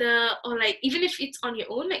together, or like even if it's on your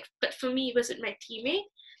own. Like, but for me, it was with my teammate.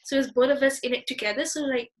 So it was both of us in it together. So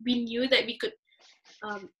like we knew that we could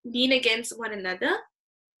lean against one another.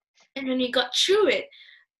 And when we got through it,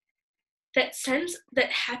 that sense, that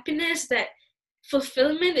happiness, that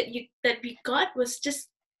fulfillment that we got was just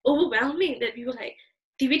overwhelming. That we were like,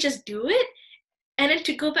 did we just do it? And then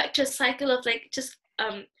to go back to a cycle of like just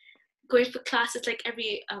going for classes like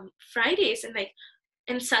every Fridays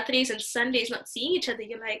and Saturdays and Sundays not seeing each other,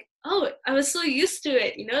 you're like, oh, I was so used to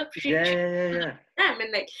it, Yeah.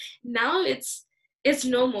 And like now it's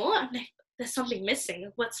no more. I'm like, there's something missing.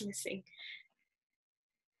 What's missing?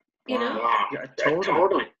 Wow. Yeah,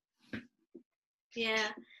 totally. Yeah.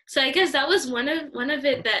 So I guess that was one of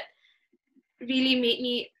it that really made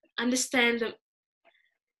me understand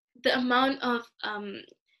the amount of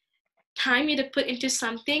time you to put into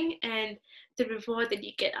something and the reward that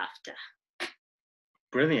you get after.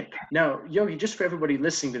 Brilliant. Now, Yogi, just for everybody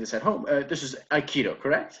listening to this at home, this is Aikido,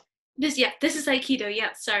 correct? This is Aikido. Yeah,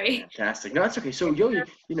 sorry. Fantastic. No, that's okay. So, Yogi,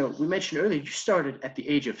 we mentioned earlier you started at the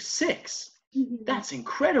age of 6. Mm-hmm. That's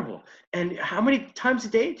incredible. And how many times a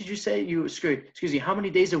day did you say how many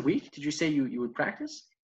days a week did you say you would practice?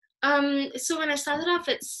 So when I started off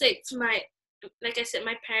at 6, like I said,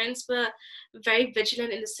 my parents were very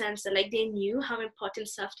vigilant in the sense that like they knew how important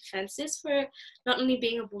self-defense is for not only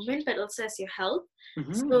being a woman but also as your health.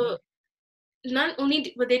 Mm-hmm. So not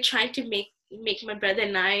only were they trying to make my brother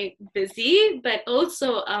and I busy, but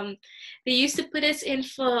also they used to put us in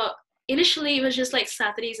for, initially it was just like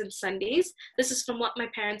Saturdays and Sundays. This is from what my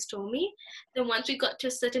parents told me. Then once we got to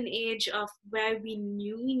a certain age of where we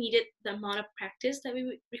knew we needed the amount of practice that we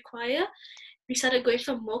would require, we started going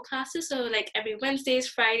for more classes. So like every Wednesdays,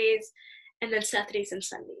 Fridays, and then Saturdays and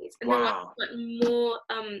Sundays. And wow. then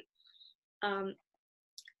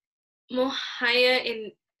more higher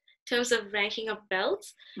in terms of ranking of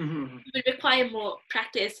belts, Mm-hmm. it would require more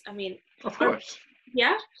practice. I mean, of course.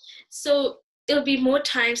 Yeah. So it'll be more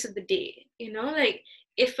times of the day, like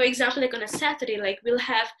if, for example, like on a Saturday, like we'll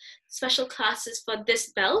have special classes for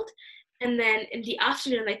this belt. And then in the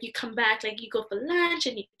afternoon, like you come back, like you go for lunch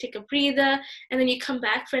and you take a breather. And then you come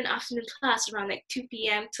back for an afternoon class around like 2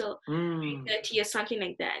 p.m. till 3:30 or something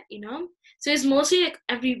like that, So it's mostly like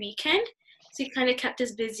every weekend. So it kind of kept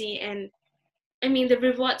us busy. And I mean, the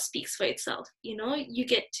reward speaks for itself, you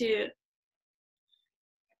get to,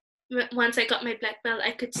 once I got my black belt,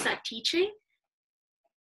 I could start teaching.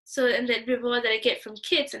 So, and that reward that I get from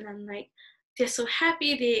kids, and I'm like, they're so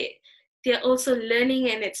happy. They're also learning,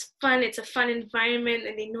 and it's fun. It's a fun environment,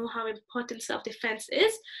 and they know how important self-defense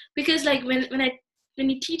is. Because like when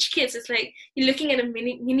you teach kids, it's like you're looking at a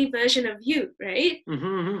mini version of you, right?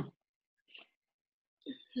 Mm-hmm.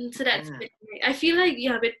 And so that's I feel like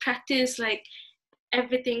with practice, like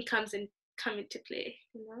everything come into play,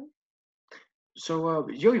 So,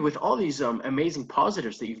 Yogi, with all these amazing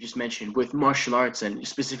positives that you've just mentioned with martial arts and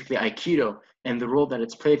specifically Aikido and the role that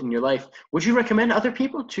it's played in your life, would you recommend other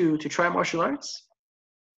people to try martial arts?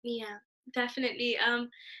 Yeah, definitely.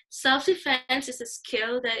 Self-defense is a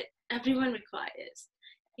skill that everyone requires,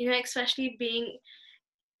 especially being,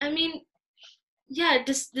 I mean,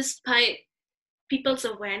 despite people's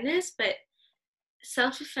awareness, but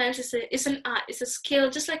self-defense is an art, it's a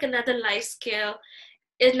skill, just like another life skill,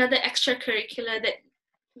 another extracurricular that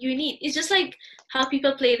you need. It's just like how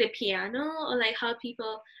people play the piano, or like how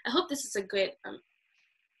people, I hope this is a good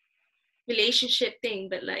relationship thing,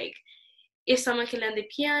 but like if someone can learn the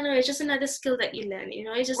piano, it's just another skill that you learn,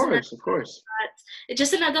 it's just Of course. it's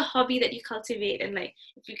just another hobby that you cultivate. And like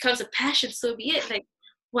if it becomes a passion, so be it. Like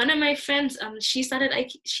one of my friends, she started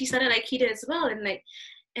Aikido as well, and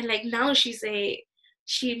like now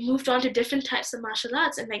she moved on to different types of martial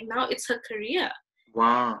arts, and like now it's her career.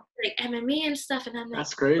 Wow. Like MMA and stuff, and I'm like,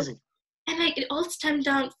 that's crazy. And like it all stemmed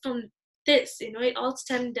down from this, it all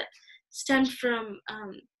stemmed from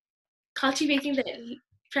cultivating that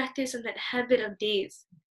practice and that habit of days.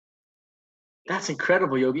 That's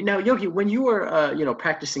incredible, Yogi. Now, Yogi, when you were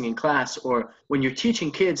practicing in class or when you're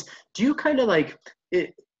teaching kids, do you kind of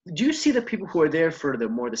do you see the people who are there for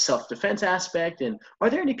the self-defense aspect, and are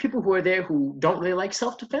there any people who are there who don't really like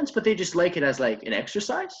self-defense but they just like it as like an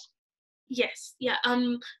exercise? Yes. Yeah.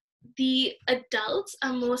 The adults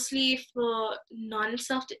are mostly for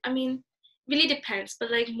non-self. I mean, really depends,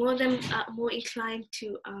 but like more than more inclined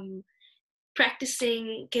to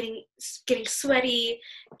practicing, getting sweaty,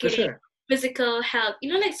 getting physical help.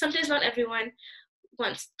 Like sometimes not everyone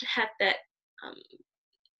wants to have that.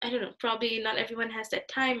 I don't know. Probably not everyone has that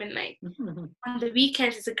time, and like on the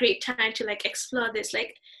weekends, it's a great time to like explore this.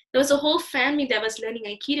 Like there was a whole family that was learning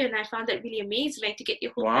Aikido, and I found that really amazing. Like to get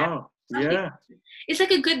your whole family. Yeah. It's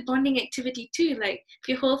like a good bonding activity too. Like if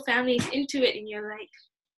your whole family is into it, and you're like,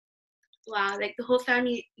 wow, like the whole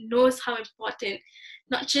family knows how important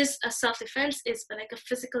not just a self-defense is, but like a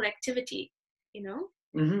physical activity, you know?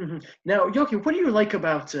 Mm-hmm. Now, Yogi, what do you like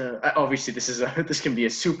about? Obviously, this is this can be a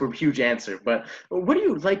super huge answer, but what do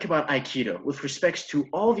you like about Aikido with respects to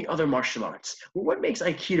all the other martial arts? What makes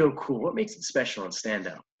Aikido cool? What makes it special and stand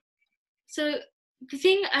out? So the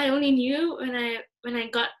thing I only knew when I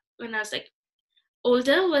was like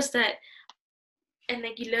older was that, and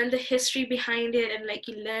like you learn the history behind it, and like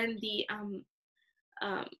you learn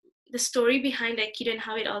um the story behind Aikido and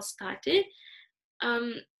how it all started.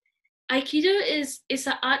 Um, Aikido is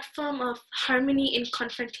an art form of harmony in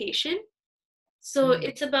confrontation. So Mm.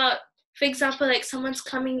 it's about, for example, like someone's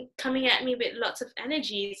coming at me with lots of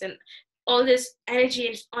energies and all this energy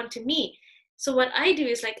is onto me. So what I do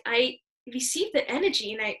is like I receive the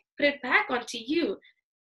energy and I put it back onto you.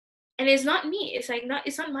 And it's not me. It's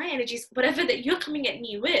not my energies. Whatever that you're coming at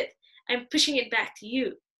me with, I'm pushing it back to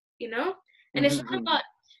you, you know? And it's not Mm-hmm. about,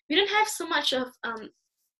 we don't have so much of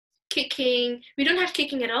kicking. We don't have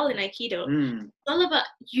kicking at all in Aikido. Mm. It's all about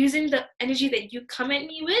using the energy that you come at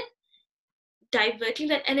me with, diverting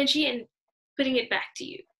that energy and putting it back to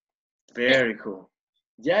you. That, Very cool.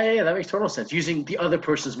 Yeah, yeah, yeah, that makes total sense. Using the other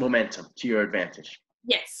person's momentum to your advantage.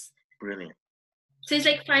 yes. Brilliant. So it's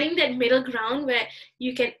like finding that middle ground where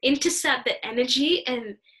you can intercept the energy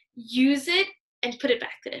and use it and put it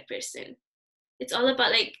back to that person. It's all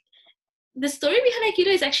about like the story behind Aikido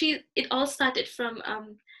is actually, it all started from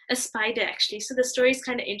a spider actually. So the story is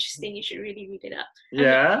kind of interesting. You should really read it up. I'm not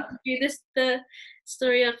Yeah. going to do this the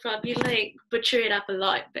story. I'll probably like butcher it up a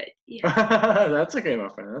lot, but yeah. That's okay, my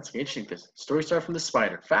friend. That's interesting because story start from the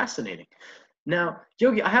spider. Fascinating. Now,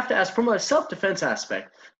 Yogi, I have to ask from a self-defense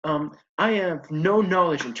aspect. I have no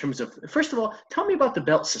knowledge in terms of. First of all, tell me about the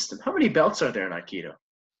belt system. How many belts are there in Aikido?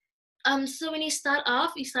 So when you start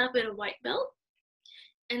off with a white belt,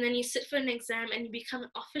 and then you sit for an exam and you become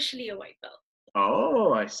officially a white belt.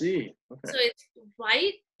 Oh, I see. Okay. So it's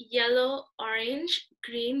white, yellow, orange,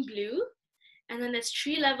 green, blue, and then there's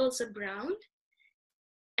 3 levels of brown,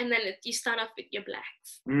 and then you start off with your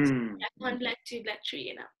blacks. So Mm. black one, black two, black three,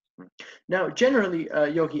 you know. Now, generally,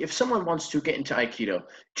 Yogi, if someone wants to get into Aikido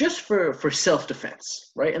just for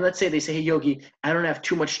self-defense, right? And let's say they say, "Hey, Yogi, I don't have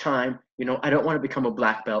too much time. I don't want to become a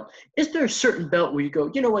black belt." Is there a certain belt where you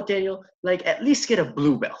go, you know what, Daniel? Like, at least get a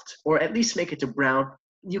blue belt, or at least make it to brown.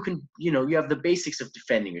 You can, you have the basics of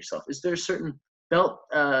defending yourself. Is there a certain belt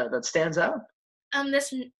that stands out?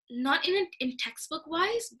 That's not in textbook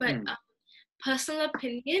wise, but Hmm. personal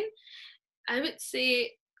opinion, I would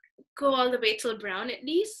say go all the way till brown at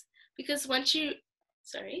least, because once you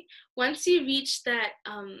reach that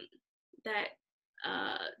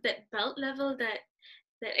that belt level, that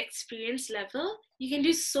experience level, you can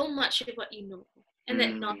do so much with what you know, and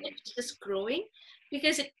that Hmm. knowledge is just growing,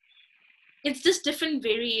 because it's just different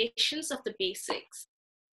variations of the basics.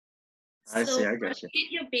 I see. So I once got you.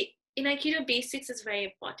 you get in Aikido, basics is very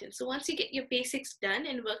important. So once you get your basics done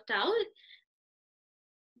and worked out,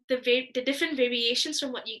 the different variations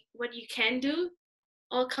from what you can do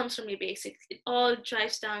all comes from your basics. It all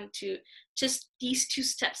drives down to just these 2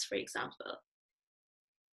 steps, for example.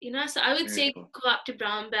 So I would Very say cool. go up to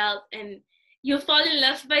brown belt and you'll fall in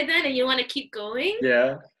love by then and you want to keep going.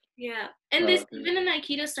 Yeah. Yeah. And there's Okay. even an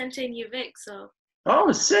Aikido center in UVic, so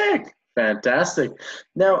Oh, sick. Fantastic.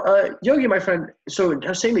 Now, Yogi, my friend, so I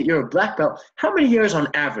was saying that you're a black belt. How many years on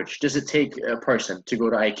average does it take a person to go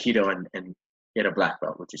to Aikido and get a black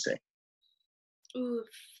belt, would you say? ooh,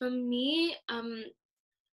 for me,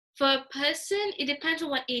 for a person, it depends on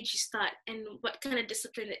what age you start and what kind of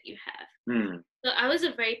discipline that you have. Hmm. So I was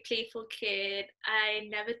a very playful kid. I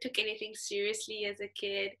never took anything seriously as a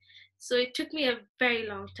kid. So it took me a very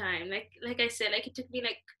long time. Like I said, like it took me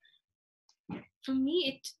like for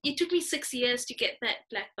me it took me 6 years to get that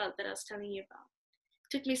black belt that I was telling you about.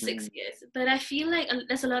 It took me Hmm. 6 years. But I feel like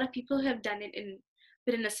there's a lot of people who have done it in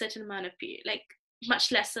within a certain amount of period, like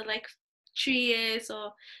much lesser, like 3 years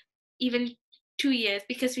or even 2 years,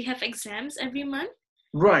 because we have exams every month.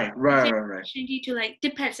 Right, right, It's an right, right. opportunity to like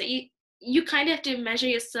depends. Like, you kind of have to measure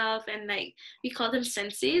yourself, and like we call them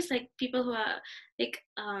senseis, like people who are like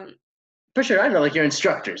For sure, I know, like your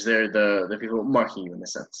instructors. They're the people marking you in a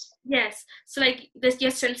sense. yes. So like this,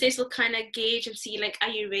 your senseis will kind of gauge and see like, are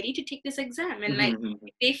you ready to take this exam? And like Mm-hmm.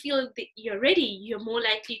 if they feel that you're ready, you're more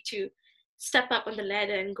likely to step up on the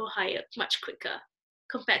ladder and go higher much quicker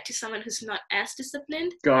compared to someone who's not as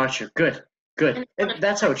disciplined. Gotcha. Good, good. And a lot And of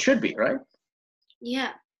that's how it should be, right?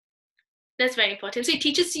 yeah, that's very important. So it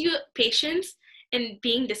teaches you patience and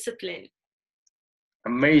being disciplined.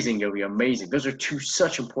 Amazing, Yogi. Amazing. Those are two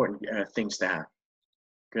such important things to have.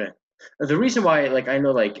 Good. The reason why, like, I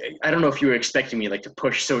know, like, I don't know if you were expecting me, like, to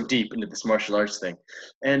push so deep into this martial arts thing.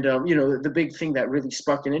 And, the big thing that really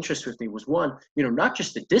sparked an interest with me was one, not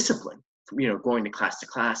just the discipline, going to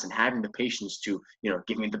class and having the patience to,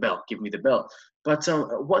 give me the belt, give me the belt. But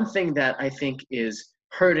one thing that I think is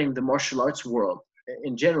hurting the martial arts world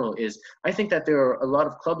in general is I think that there are a lot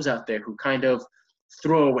of clubs out there who kind of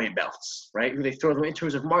throw away belts, right? Who they throw them in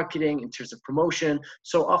terms of marketing, in terms of promotion.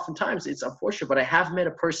 So oftentimes it's unfortunate, but I have met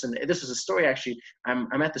a person. This was a story actually.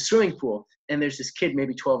 I'm at the swimming pool, and there's this kid,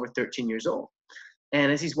 maybe 12 or 13 years old, and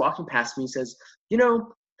as he's walking past me, he says,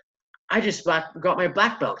 I just got my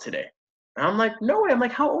black belt today. And I'm like, no way. I'm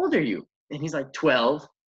like, how old are you? And he's like, 12.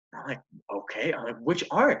 I'm like, okay. I'm like, which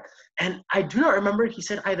art? And I do not remember. He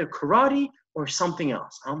said either karate or something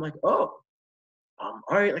else. I'm like, oh,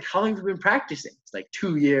 all right, like, how long have you been practicing? It's like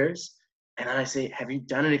 2 years. And then I say, have you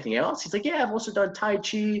done anything else? He's like, yeah, I've also done Tai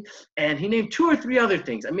Chi. And he named 2 or 3 other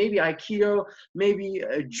things, and maybe Aikido, maybe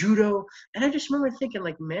Judo. And I just remember thinking,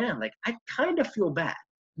 like, man, like, I kind of feel bad.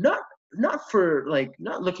 Not for, like,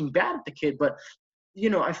 not looking bad at the kid, but,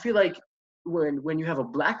 I feel like when you have a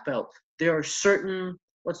black belt, there are certain,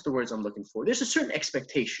 what's the words I'm looking for? There's a certain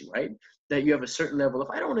expectation, right? That you have a certain level of,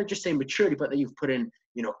 I don't want to just say maturity, but that you've put in,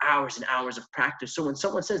 hours and hours of practice. So when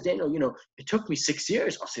someone says, Daniel, it took me 6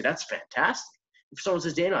 years, I'll say, that's fantastic. If someone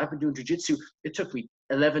says, Daniel, I've been doing jujitsu, it took me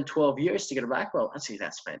 11, 12 years to get a black belt, I'd say,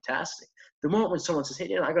 that's fantastic. The moment when someone says, hey,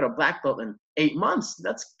 Daniel, I got a black belt in 8 months,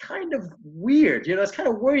 that's kind of weird. That's kind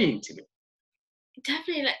of worrying to me.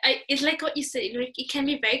 Definitely, it's like what you said. It can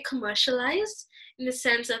be very commercialized in the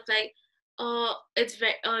sense of like, it's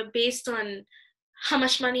very based on how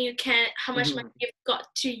much money you've got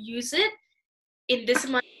to use it in this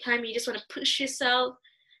amount of time. You just want to push yourself.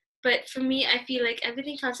 But for me, I feel like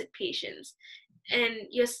everything comes with patience, and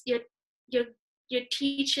your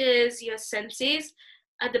teachers, your senseis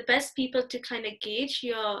are the best people to kind of gauge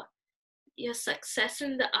your success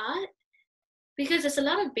in the art. Because there's a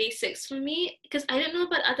lot of basics for me, because I don't know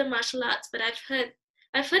about other martial arts, but I've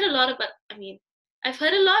heard a lot about, I've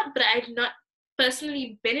heard a lot, but I've not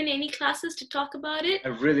personally been in any classes to talk about it. I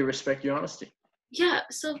really respect your honesty. Yeah,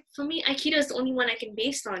 so for me, Aikido is the only one I can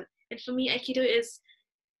base on. And for me, Aikido is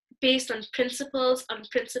based on principles, on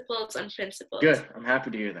principles, on principles. Good. I'm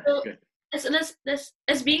happy to hear that. So good.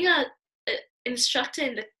 As being a instructor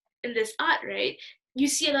in this art, right, you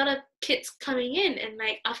see a lot of kids coming in, and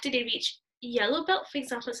like after they reach yellow belt, for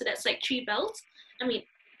example, so that's like 3 belts,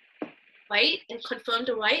 white and confirmed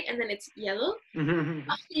to white, and then it's yellow.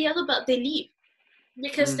 After the yellow belt, they leave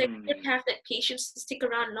because they didn't have that patience to stick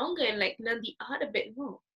around longer and like learn the art a bit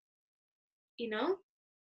more,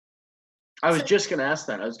 I was just going to ask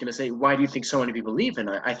that. I was going to say, why do you think so many people leave? And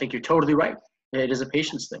I think you're totally right. It is a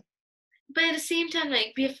patience thing. But at the same time,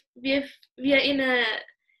 like we are in a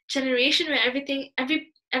generation where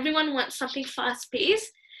everyone wants something fast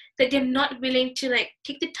paced, that they're not willing to like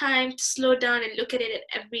take the time to slow down and look at it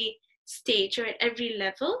at every stage or at every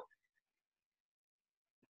level.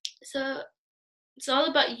 So it's all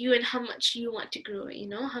about you and how much you want to grow,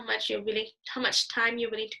 how much time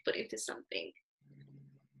you're willing to put into something.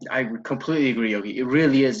 I completely agree, Yogi. It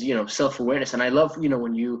really is, self-awareness. And I love,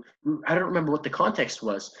 when I don't remember what the context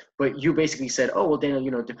was, but you basically said, oh, well,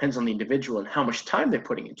 Daniel, it depends on the individual and how much time they're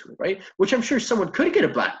putting into it, right? Which I'm sure someone could get a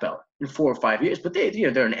black belt in 4 or 5 years, but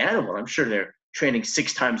they're an animal. I'm sure they're training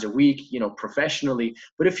 6 times a week, professionally.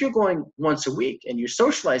 But if you're going once a week and you're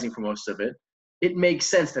socializing for most of it, it makes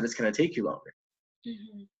sense that it's going to take you longer.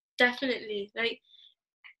 Mm-hmm. Definitely. Like,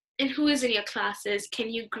 and who is in your classes? Can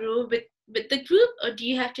you grow with the group, or do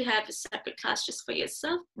you have to have a separate class just for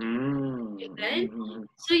yourself? Mm-hmm.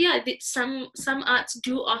 So yeah, some arts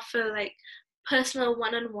do offer like personal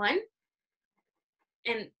one-on-one,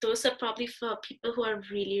 and those are probably for people who are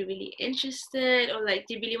really, really interested, or like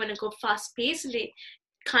they really want to go fast-paced and they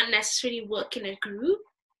can't necessarily work in a group.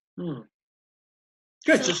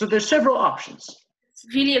 Good. So there's several options.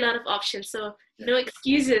 It's really a lot of options. So no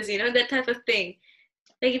excuses, that type of thing.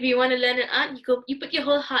 Like if you want to learn an art, you put your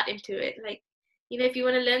whole heart into it. Like, if you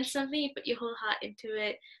want to learn something, you put your whole heart into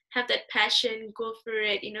it. Have that passion, go for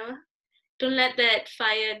it, Don't let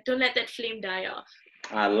that flame die off.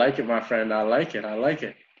 I like it, my friend. I like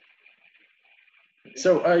it.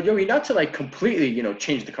 So, Yogi, not to like completely,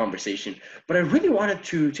 change the conversation, but I really wanted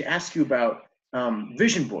to ask you about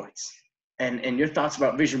vision boards and your thoughts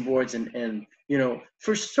about vision boards and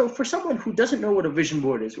for someone who doesn't know what a vision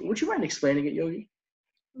board is, would you mind explaining it, Yogi?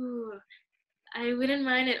 Ooh, I wouldn't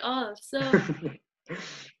mind at all. So,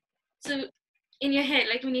 so in your head,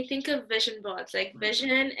 like when you think of vision boards, like vision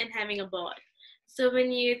and having a board. So when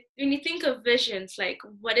you think of visions, like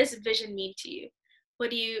what does vision mean to you?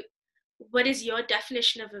 what is your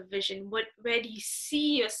definition of a vision? Where do you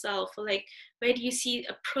see yourself, or like where do you see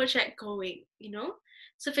a project going, you know?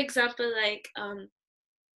 So for example, like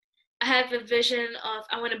I have a vision of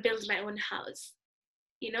I want to build my own house,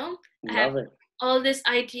 you know? I have Love it. all these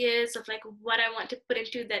ideas of like what I want to put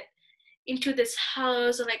into this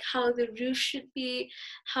house, or like how the roof should be,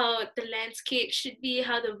 how the landscape should be,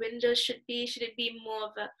 how the windows should be. Should it be more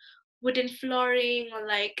of a wooden flooring, or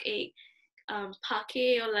like a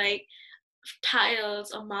parquet, or like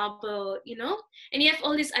tiles or marble, you know? And you have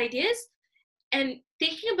all these ideas, and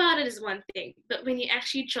thinking about it is one thing, but when you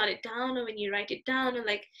actually jot it down, or when you write it down, or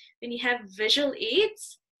like when you have visual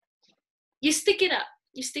aids, you stick it up.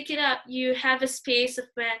 You stick it up. You have a space of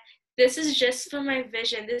where this is just for my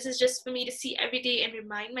vision. This is just for me to see every day and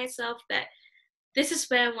remind myself that this is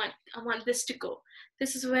where I want this to go.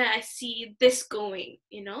 This is where I see this going,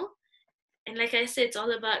 you know? And like I said, it's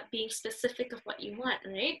all about being specific of what you want,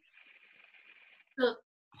 right? So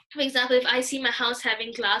for example, if I see my house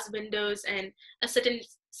having glass windows and a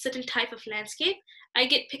certain type of landscape, I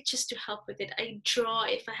get pictures to help with it. I draw.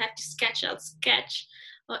 If I have to sketch, I'll sketch.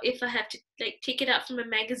 Or if I have to like take it out from a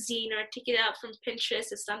magazine, or take it out from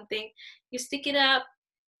Pinterest or something, you stick it up,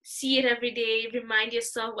 see it every day, remind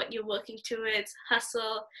yourself what you're working towards,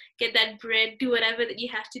 hustle, get that bread, do whatever that you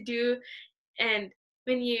have to do. And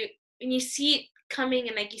when you see it coming,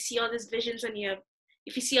 and like you see all these visions on your,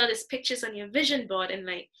 if you see all these pictures on your vision board, and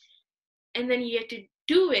like, and then you have to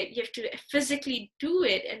do it, you have to physically do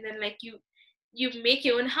it, and then like you make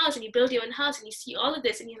your own house, and you build your own house, and you see all of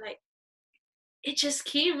this, and you're like, it just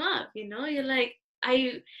came up, you know? You're like,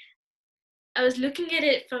 I was looking at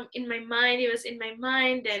it from in my mind, it was in my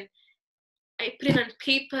mind, and I put it on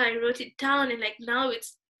paper, I wrote it down, and like now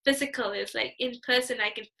it's physical, it's like in person, I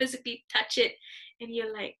can physically touch it. And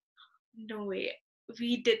you're like, no way,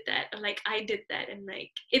 we did that, or like I did that, and like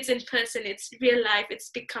it's in person, it's real life, it's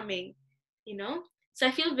becoming, you know? So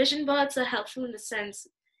I feel vision boards are helpful in the sense,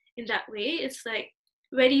 in that way. It's like,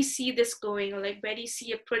 where do you see this going, or like where do you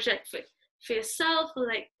see a project for yourself, or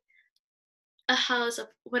like a house, or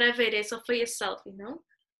whatever it is, or for yourself, you know?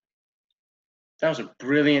 That was a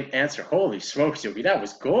brilliant answer. Holy smokes, Yogi, that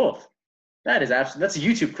was gold. That is absolutely, that's a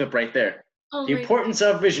YouTube clip right there. Oh The my. importance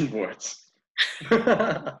of vision boards.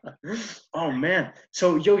 Oh man.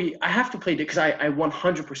 So Yogi, I have to play because I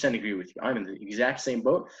 100% agree with you. I'm in the exact same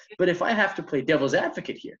boat. But if I have to play devil's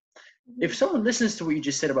advocate here, if someone listens to what you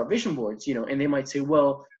just said about vision boards, and they might say,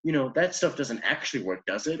 well, that stuff doesn't actually work,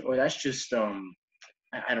 does it? Or that's just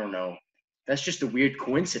I don't know. That's just a weird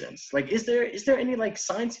coincidence. Like, is there any like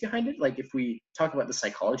science behind it? Like, if we talk about the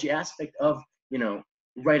psychology aspect of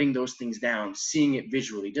writing those things down, seeing it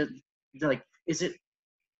visually, like is it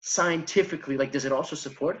scientifically, like, does it also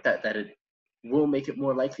support that it will make it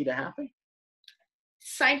more likely to happen?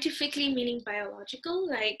 Scientifically, meaning biological,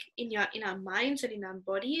 like in our minds and in our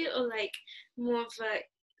body, or like more of a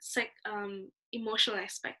emotional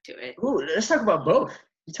aspect to it? Ooh, let's talk about both.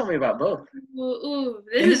 You tell me about both. Ooh,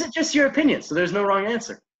 And this this is is just your opinion, so there's no wrong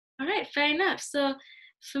answer. all right. Fair enough. So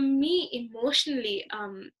for me, emotionally,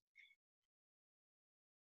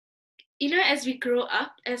 as we grow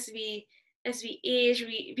up, as we age,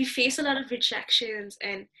 we face a lot of rejections,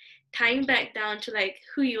 and tying back down to like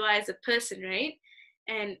who you are as a person, right?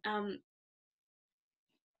 And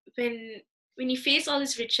when you face all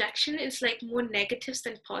this rejection, it's like more negatives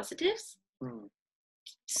than positives. Hmm.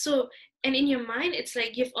 So, and in your mind, it's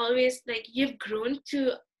like you've always like you've grown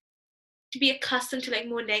to be accustomed to like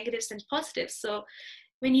more negatives than positives. So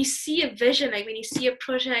when you see a vision, like when you see a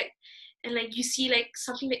project, and like you see like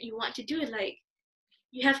something that you want to do, like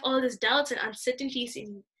you have all these doubts and uncertainties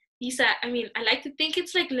in these are, I mean, I like to think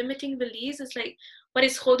it's like limiting beliefs. It's like what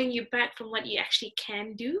is holding you back from what you actually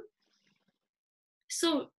can do.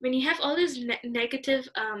 So when you have all these negative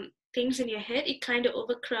things in your head, it kind of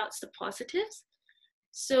overcrowds the positives.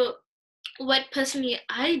 So what personally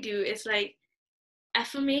I do is like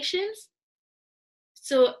affirmations.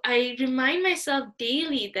 So I remind myself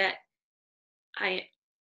daily that I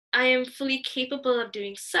I am fully capable of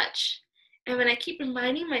doing such. And when I keep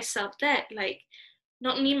reminding myself that, like,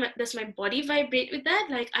 not only does my body vibrate with that,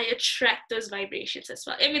 like I attract those vibrations as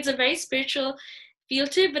well. I mean, it's a very spiritual feel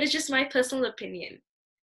to it, but it's just my personal opinion,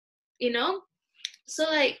 you know? So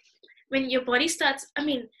like when your body starts, I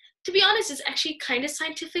mean, to be honest, it's actually kind of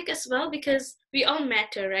scientific as well, because we all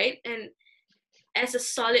matter, right? And as a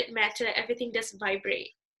solid matter, everything does vibrate.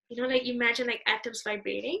 Like imagine like atoms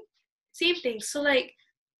vibrating. Same thing. So like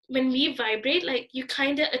when we vibrate, like you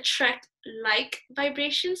kind of attract like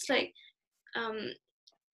vibrations, like um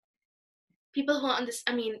people who are on this,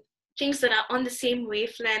 I mean, things that are on the same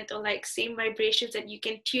wavelength or like same vibrations that you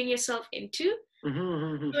can tune yourself into.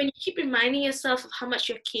 Mm-hmm. When you keep reminding yourself of how much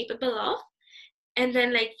you're capable of, and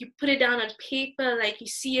then like you put it down on paper, like you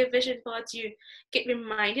see your vision boards, you get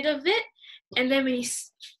reminded of it, and then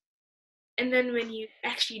when you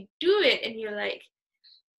actually do it, and you're like,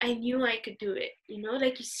 I knew I could do it,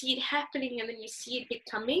 like you see it happening, and then you see it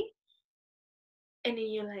becoming, and then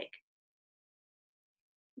you're like,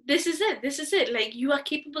 this is it, like you are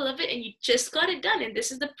capable of it, and you just got it done, and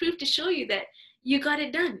this is the proof to show you that you got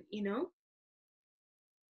it done.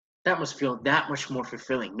 That must feel that much more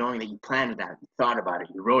fulfilling, knowing that you planned that, you thought about it,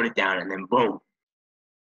 you wrote it down, and then boom.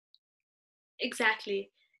 Exactly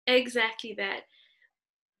that.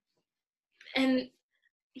 And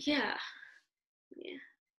yeah.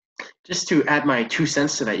 Just to add my 2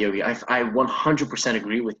 cents to that, Yogi, I 100%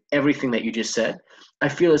 agree with everything that you just said. I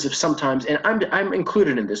feel as if sometimes, and I'm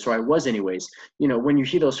included in this, or I was anyways, when you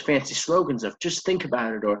hear those fancy slogans of just think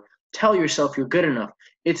about it or tell yourself you're good enough,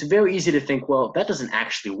 it's very easy to think, well, that doesn't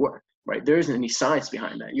actually work, right? There isn't any science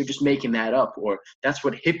behind that. You're just making that up, or that's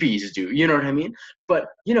what hippies do. You know what I mean? But,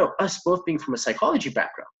 us both being from a psychology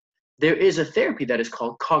background, there is a therapy that is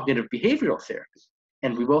called cognitive behavioral therapy.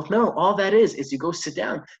 And we both know all that is you go sit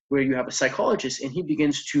down where you have a psychologist and he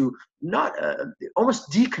begins to not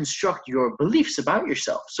almost deconstruct your beliefs about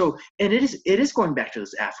yourself. So, and it is going back to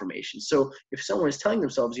those affirmations. So if someone is telling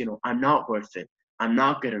themselves, I'm not worth it, I'm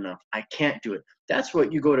not good enough, I can't do it, that's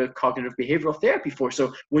what you go to cognitive behavioral therapy for.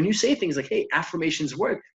 So when you say things like, hey, affirmations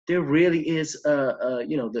work, there really is,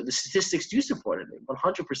 the statistics do support it.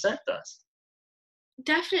 100% does.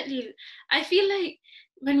 Definitely. I feel like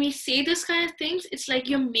when we say those kind of things, it's like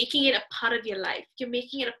you're making it a part of your life. You're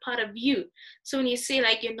making it a part of you. So when you say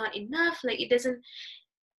like you're not enough, like it doesn't,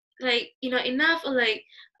 like you're not enough, or like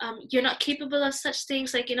you're not capable of such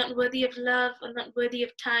things, like you're not worthy of love or not worthy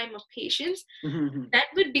of time or patience, Mm-hmm. that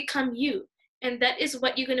would become you. And that is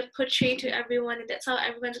what you're going to portray to everyone, and that's how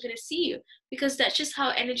everyone's going to see you, because that's just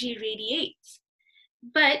how energy radiates.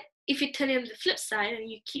 But if you turn it on the flip side and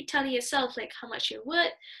you keep telling yourself like how much you're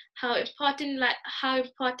worth, how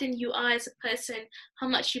important you are as a person, how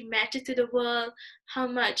much you matter to the world, how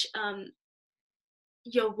much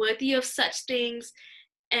you're worthy of such things,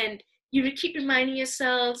 and you keep reminding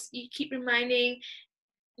yourselves, you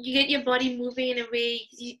get your body moving in a way,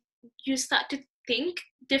 you start to think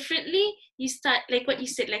differently. You start, like what you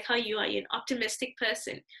said, like how you're an optimistic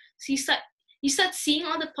person. So you start seeing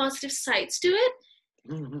all the positive sides to it,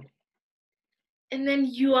 Mm-hmm. and then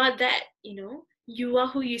you are that, you are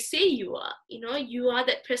who you say you are, you are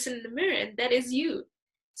that person in the mirror, and that is you.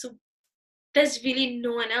 So there's really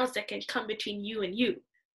no one else that can come between you and you.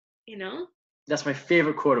 That's my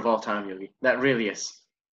favorite quote of all time, Yogi. That really is.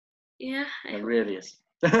 Yeah, I It hope. really is.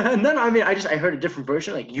 No, I mean, I heard a different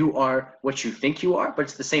version. Like you are what you think you are, but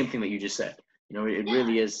it's the same thing that you just said. It Yeah,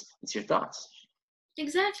 really is. It's your thoughts.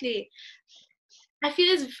 exactly. I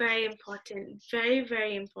feel it's very important, very,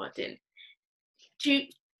 very important to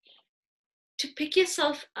pick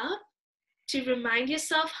yourself up, to remind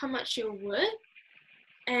yourself how much you're worth,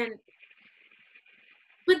 and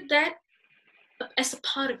put that as a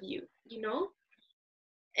part of you.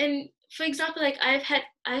 And for example, like I've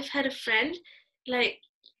had a friend, like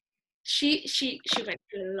she went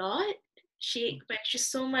through a lot. She went through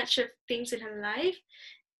so much of things in her life,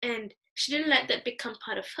 and she didn't let that become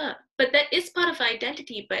part of her. But that is part of her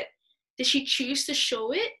identity. But did she choose to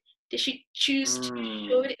show it? Did she choose to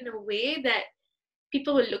show Mm. it in a way that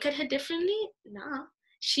people will look at her differently? No.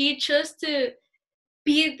 She chose to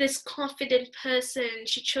be this confident person.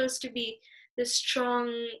 She chose to be this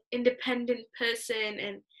strong, independent person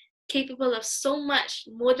and capable of so much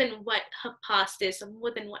more than what her past is, or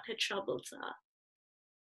more than what her troubles are.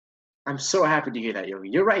 I'm so happy to hear that, Yogi.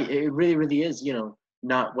 You're right. It really, really is.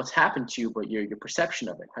 Not what's happened to you, but your perception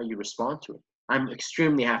of it, how you respond to it. I'm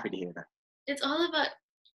extremely happy to hear that. It's all about,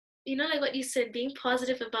 like what you said, being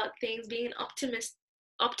positive about things, being an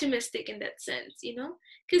optimistic in that sense.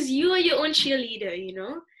 Because you are your own cheerleader.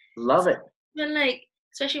 Love it. When like,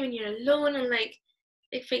 especially when you're alone, and like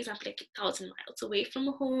for example, like 1,000 miles away from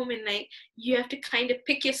home, and like you have to kind of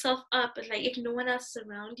pick yourself up, and like if no one else is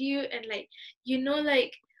around you, and like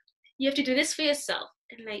like you have to do this for yourself,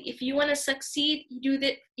 and like if you want to succeed, you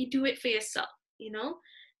do it for yourself. you know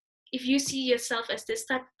if you see yourself as this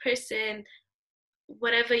type of person,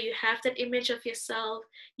 whatever, you have that image of yourself,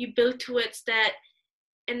 you build towards that.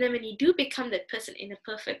 And then when you do become that person in a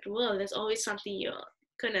perfect world, there's always something you're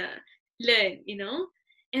gonna learn.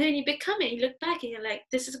 And then you become it, you look back and you're like,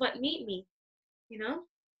 this is what made me. you know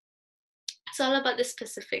it's all about the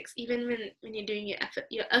specifics, even when you're doing your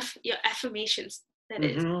affirmations. that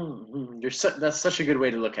is. That's such a good way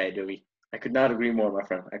to look at it, Yogi. I could not agree more, my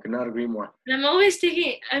friend. I could not agree more. And I'm always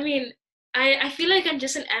thinking, I mean, I feel like I'm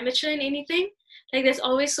just an amateur in anything. Like there's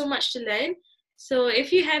always so much to learn. So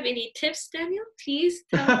if you have any tips, Daniel, please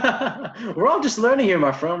tell me. We're all just learning here,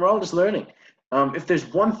 my friend. We're all just learning. If there's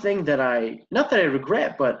one thing that not that I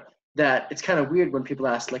regret, but that it's kind of weird when people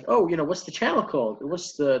ask, like, oh, what's the channel called? Or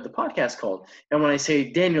what's the podcast called? And when I say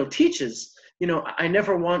Daniel teaches, I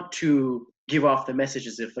never want to give off the message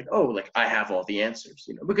as if, like, oh, like I have all the answers,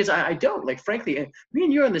 because I don't. Like, frankly, me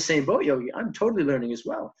and you're in the same boat, Yogi. I'm totally learning as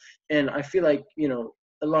well. And I feel like,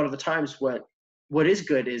 a lot of the times what is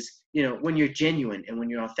good is, when you're genuine and when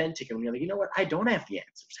you're authentic and when you're like, what, I don't have the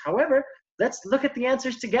answers. However, let's look at the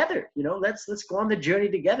answers together. Let's go on the journey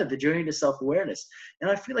together, the journey to self-awareness. And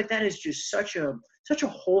I feel like that is just such a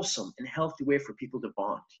wholesome and healthy way for people to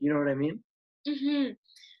bond. You know what I mean? Mm-hmm.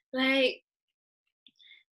 Like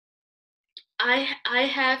I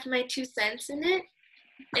have my 2 cents in it,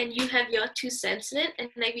 and you have your 2 cents in it, and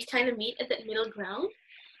like we kind of meet at that middle ground.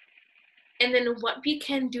 And then what we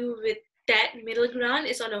can do with that middle ground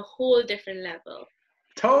is on a whole different level.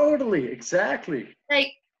 Totally, exactly.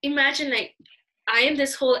 Like imagine, like I am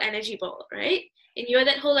this whole energy ball, right? And you're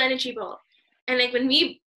that whole energy ball. And like when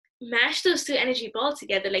we mash those two energy balls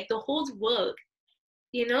together, like the whole world,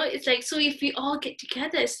 it's like, so if we all get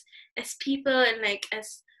together as people and like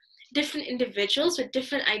as different individuals with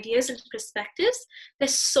different ideas and perspectives,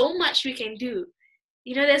 there's so much we can do.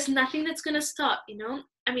 There's nothing that's gonna stop.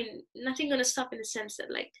 I mean, nothing gonna stop in the sense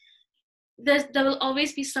that like there will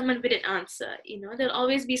always be someone with an answer. There'll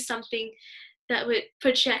always be something that would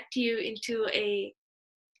project you into a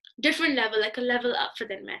different level, like a level up for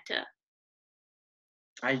that matter.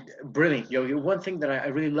 Brilliant, Yogi. One thing that I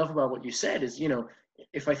really love about what you said is,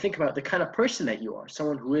 if I think about the kind of person that you are,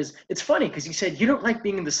 someone who is, it's funny because you said you don't like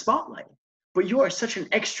being in the spotlight, but you are such an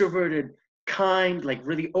extroverted, kind, like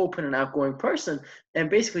really open and outgoing person. And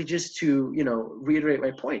basically, just to, reiterate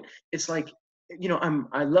my point, it's like,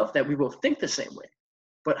 I love that we both think the same way.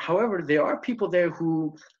 But however, there are people there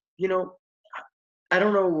who, I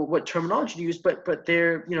don't know what terminology to use, but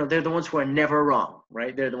they're, they're the ones who are never wrong,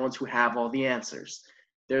 right? They're the ones who have all the answers.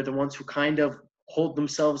 They're the ones who kind of hold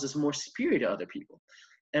themselves as more superior to other people.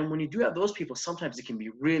 And when you do have those people, sometimes it can be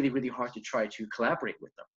really, really hard to try to collaborate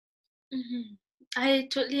with them. Mm-hmm. I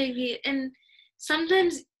totally agree. And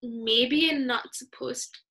sometimes maybe you're not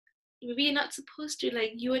supposed to,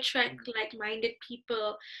 like, you attract like-minded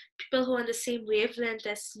people who are on the same wavelength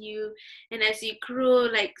as you. And as you grow,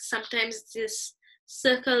 like sometimes this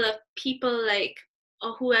circle of people, like,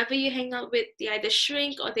 or whoever you hang out with, they either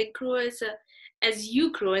shrink or they grow as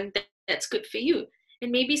you grow, and that's good for you.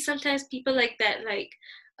 And maybe sometimes people like that, like,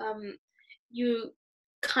 you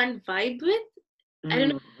can't vibe with. I don't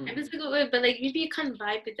know if it's a good word, but like maybe you can't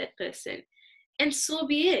vibe with that person, and so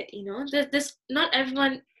be it. There's not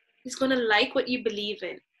everyone is gonna like what you believe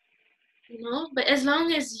in. But as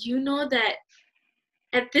long as you know that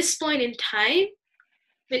at this point in time,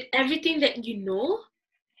 with everything that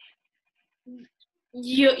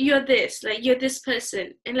you're this, like you're this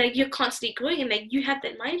person, and like you're constantly growing, and like you have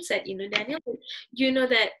that mindset, Daniel. You know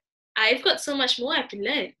that I've got so much more I can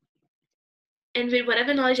learn, and with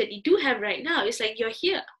whatever knowledge that you do have right now, it's like you're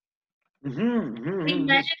here.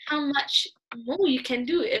 Imagine how much more you can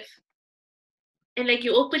do and like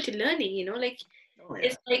you're open to learning, like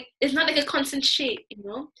it's like it's not like a constant shape,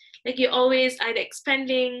 like you're always either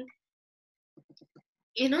expanding,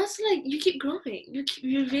 so like you keep growing, you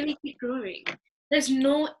really keep growing. There's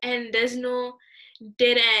no end, there's no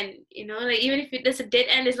dead end, like even if there's a dead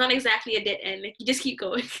end, it's not exactly a dead end, like you just keep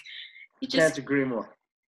going. Can't agree more.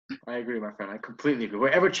 I agree, my friend. I completely agree. We're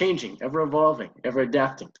ever changing, ever evolving, ever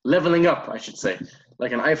adapting, leveling up, I should say,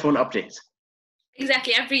 like an iPhone update.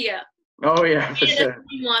 Exactly, every year. Oh yeah, for sure.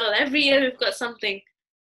 Model. Every year we've got something.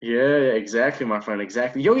 Yeah, exactly, my friend.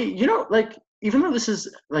 Exactly. Yogi, like, even though this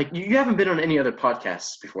is like, you haven't been on any other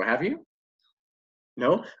podcasts before, have you?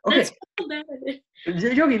 No? Okay.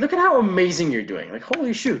 Yogi, look at how amazing you're doing. Like,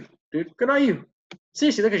 holy shoot, dude. Good on you.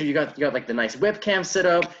 Seriously, look at you. You got like the nice webcam set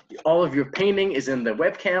up. All of your painting is in the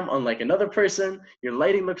webcam, unlike another person. Your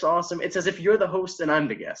lighting looks awesome. It's as if you're the host and I'm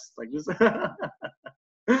the guest. Like this. I'm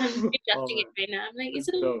adjusting it right now. I'm like, is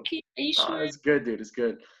it okay? Are you sure? It's good, dude. It's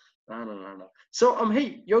good. No. So,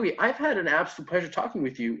 hey, Yogi, I've had an absolute pleasure talking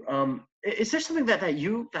with you. Is there something that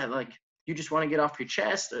you just want to get off your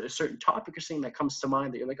chest, a certain topic or something that comes to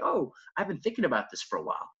mind that you're like, oh, I've been thinking about this for a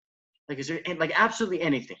while? Like, is there like absolutely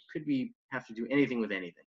anything? Could we have to do anything with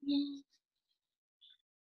anything?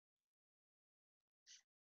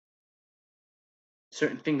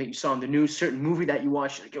 certain thing that you saw in the news, certain movie that you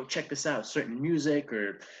watched, like, yo, check this out, certain music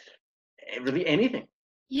or really anything?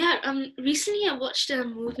 Yeah, recently I watched a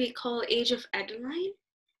movie called Age of Adeline.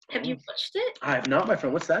 Have you Oh, watched it? I have not, my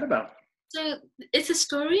friend. What's that about? So it's a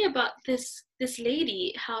story about this lady,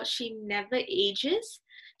 how she never ages.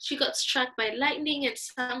 She got struck by lightning, and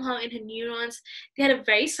somehow in her neurons, they had a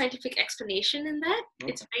very scientific explanation in that.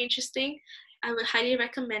 It's Okay. very interesting. I would highly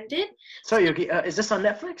recommend it. So, Yogi, is this on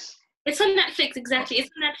Netflix? It's on Netflix, exactly. Okay.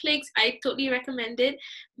 It's on Netflix. I totally recommend it.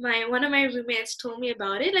 My one of my roommates told me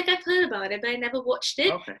about it. Like I've heard about it, but I never watched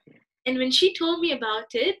it. Okay. And when she told me about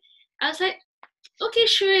it, I was like, okay,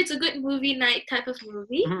 sure, it's a good movie night type of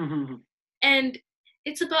movie. And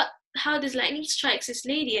it's about how this lightning strikes this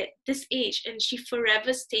lady at this age, and she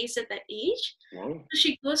forever stays at that age. Whoa. So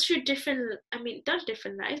she goes through different, I mean, not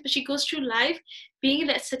different lives, but she goes through life being at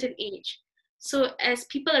that certain age. So as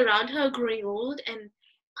people around her are growing old and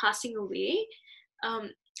passing away, um,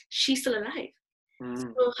 she's still alive. Mm.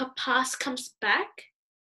 So her past comes back.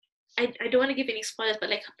 I don't want to give any spoilers, but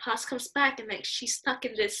like her past comes back, and like she's stuck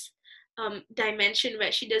in this dimension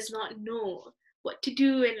where she does not know what to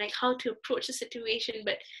do and like how to approach the situation,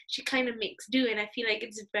 but she kind of makes do. And I feel like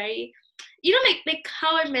it's very, you know, like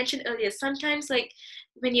how I mentioned earlier, sometimes like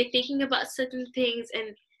when you're thinking about certain things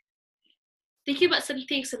and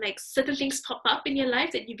like certain things pop up in your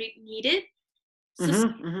life that you needed. So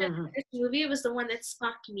this movie was the one that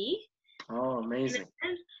sparked me. Oh, amazing.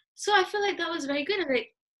 And so I feel like that was very good. And like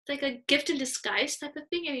it's like a gift in disguise type of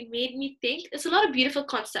thing, and it made me think. There's a lot of beautiful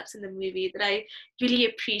concepts in the movie that I really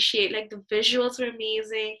appreciate. Like the visuals were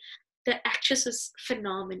amazing, the actress was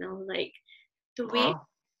phenomenal. Like the way Wow.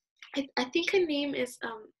 I think her name is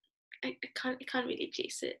I can't really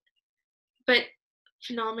place it, but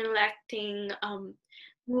phenomenal acting.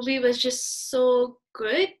 Movie was just so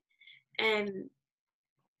good, and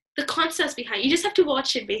the concepts behind, you just have to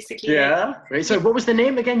watch it basically. Like Yeah. Right. So, what was the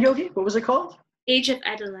name again, Yogi? What was it called? Age of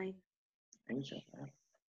Adeline. Angel.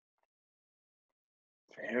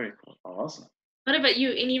 Very cool. Awesome. What about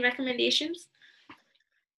you? Any recommendations?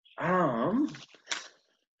 Um,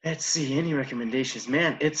 let's see. Any recommendations,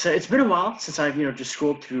 man? It's been a while since I've just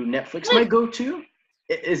scrolled through Netflix. My Like, go-to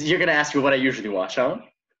is you're gonna ask me what I usually watch, huh?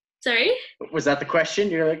 sorry? Was that the question?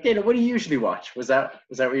 You're like, what do you usually watch? Was that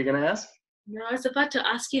what you're gonna ask? No, I was about to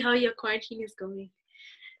ask you how your quarantine is going.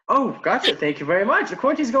 Oh, gotcha. Thank you very much. The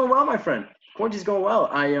quarantine's going well, my friend. Quarantine's going well.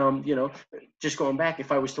 Just going back,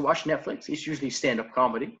 if I was to watch Netflix, it's usually stand-up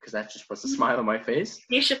comedy because that just puts a smile on my face.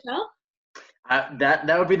 Dave Chappelle?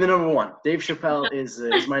 That would be the number one. Dave Chappelle is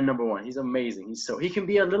my number one. He's amazing. He can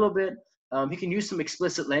be a little bit. He can use some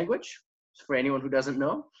explicit language for anyone who doesn't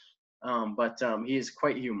know, but he is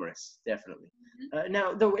quite humorous, definitely.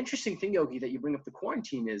 Now, the interesting thing, Yogi, that you bring up the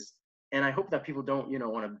quarantine is, and I hope that people don't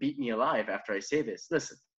want to beat me alive after I say this.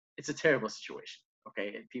 Listen, it's a terrible situation.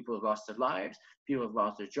 Okay, people have lost their lives. People have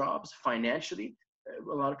lost their jobs financially.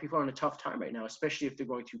 A lot of people are in a tough time right now, especially if they're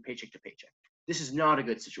going through paycheck to paycheck. This is not a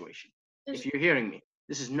good situation. If you're hearing me,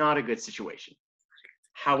 this is not a good situation.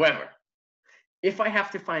 However, if I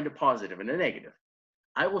have to find a positive and a negative,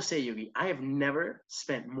 I will say, Yogi, I have never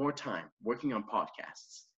spent more time working on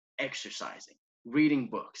podcasts, exercising, reading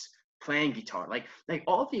books, playing guitar, like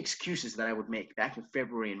all the excuses that I would make back in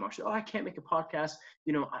February and March. Oh, I can't make a podcast.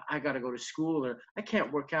 I got to go to school, or I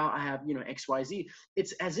can't work out. I have, XYZ.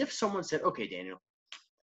 It's as if someone said, okay, Daniel,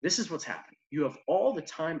 this is what's happening. You have all the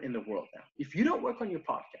time in the world now. If you don't work on your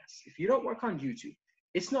podcast, if you don't work on YouTube,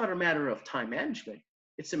 it's not a matter of time management.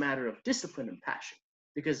 It's a matter of discipline and passion,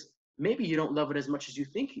 because maybe you don't love it as much as you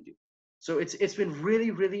think you do. So it's been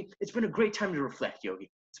really, it's been a great time to reflect, Yogi.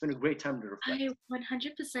 It's been a great time to reflect. I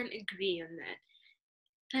 100% agree on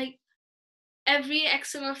that. Like, every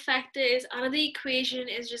external factor is out of the equation,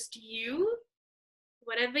 is just you.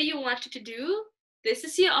 Whatever you wanted to do, this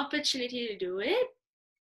is your opportunity to do it.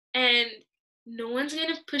 And no one's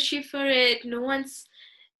gonna push you for it. No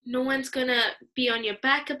one's gonna be on your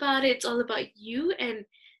back about it. It's all about you and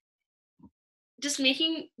just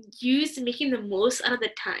making the most out of the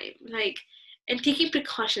time, like, and taking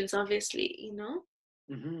precautions, obviously,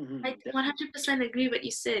 I Definitely. 100% agree what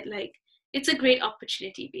you said. Like, it's a great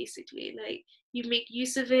opportunity, basically. Like, you make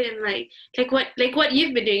use of it, and like what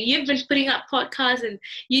you've been doing. You've been putting up podcasts and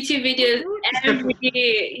YouTube videos every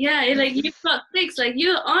day. Yeah, like you've got things, like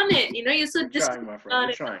you're on it. You're so We're trying, disciplined my friend. about We're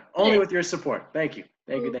it. trying. Only with your support. Thank you.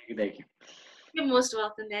 Thank you. Thank you. Thank you. You're most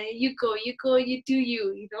welcome, man. You go, you do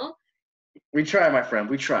you. We try, my friend.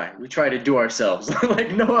 We try. We try to do ourselves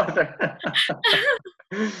like no other.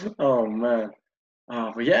 Oh man.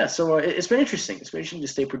 But yeah, so it's been interesting. It's been interesting to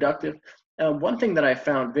stay productive. One thing that I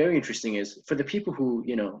found very interesting is for the people who,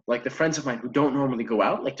 like the friends of mine who don't normally go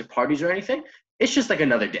out, like to parties or anything, it's just like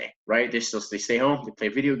another day, right? They stay home, they play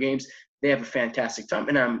video games, they have a fantastic time.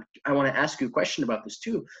 And I want to ask you a question about this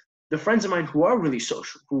too. The friends of mine who are really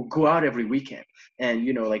social, who go out every weekend, and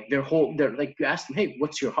like they're like you ask them, hey,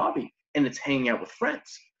 what's your hobby? And it's hanging out with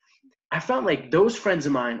friends. I found like those friends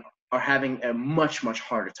of mine are having a much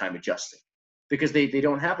harder time adjusting because they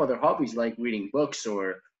don't have other hobbies like reading books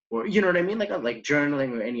or you know what I mean, like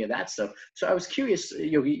journaling or any of that stuff. So I was curious,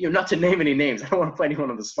 not to name any names. I don't want to put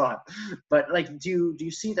anyone on the spot, but like, do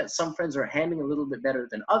you see that some friends are handling a little bit better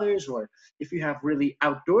than others, or if you have really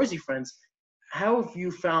outdoorsy friends, how have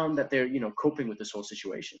you found that they're coping with this whole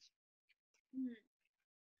situation? Hmm.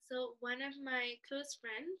 So one of my close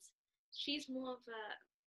friends, she's more of a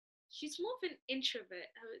she's more of an introvert,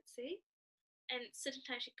 I would say. And certain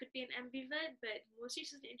times she could be an ambivert, but mostly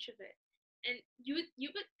she's an introvert. And you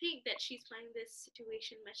would think that she's finding this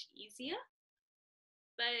situation much easier,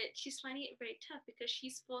 but she's finding it very tough because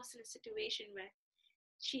she's forced in a situation where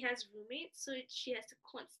she has roommates, so she has to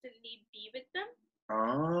constantly be with them.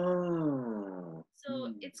 Oh. So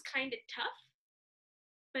it's kind of tough,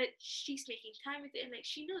 but she's making time with it, and like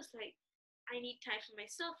she knows, like I need time for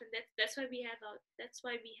myself, and that's why we have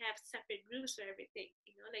separate rooms for everything.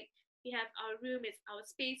 Like we have our room, it's our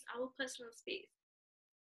space, our personal space.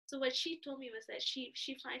 So what she told me was that she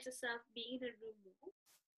finds herself being in a room more,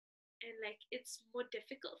 and like it's more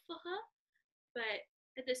difficult for her, but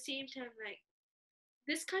at the same time, like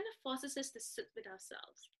this kind of forces us to sit with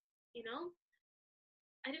ourselves. You know,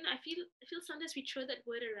 I don't know. I feel sometimes we throw that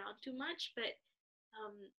word around too much, but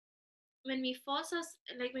um, when we force us,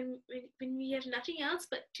 like when we have nothing else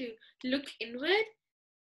but to look inward,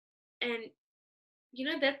 and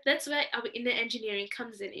that's where our inner engineering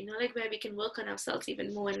comes in. Like where we can work on ourselves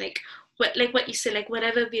even more, and like what you said, like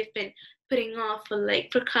whatever we've been putting off or like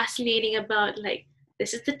procrastinating about, like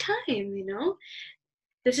this is the time.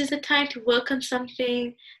 This is the time to work on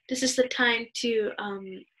something. This is the time to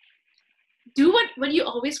do what you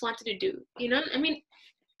always wanted to do. I mean,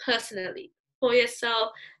 personally, for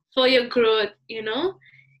yourself, for your growth.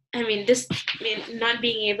 I mean, not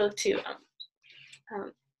being able to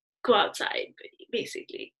um, go outside,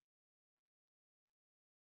 basically.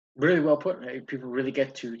 Really well put. People really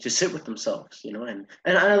get to sit with themselves, and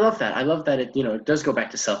I love that. I love that it does go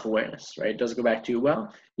back to self-awareness, right? It does go back to,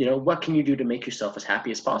 well, what can you do to make yourself as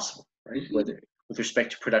happy as possible, right? Mhm. Whether with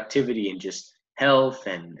respect to productivity and just health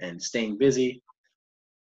and staying busy.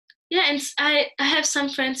 Yeah, and I have some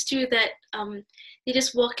friends too that they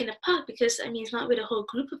just walk in the park because I mean it's not with a whole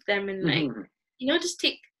group of them, and like Hmm. just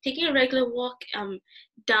taking a regular walk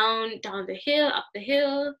down the hill, up the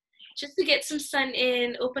hill, just to get some sun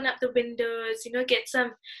in, open up the windows, get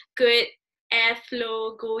some good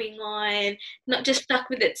airflow going on, not just stuck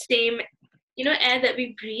with that same air that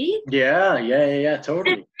we breathe. Yeah, And,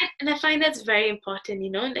 totally. and I find that's very important,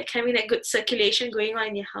 like having that good circulation going on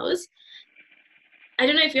in your house. I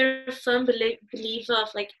don't know if you're a firm believer of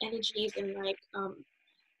like energies and like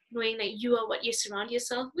knowing that you are what you surround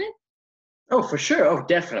yourself with. Oh, for sure. Oh,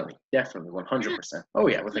 definitely, Yeah, 100%. Oh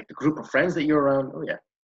yeah, with like the group of friends that you're around. Oh yeah.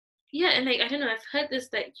 yeah, and like I don't know, I've heard this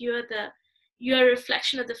that you're a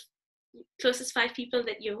reflection of the closest five people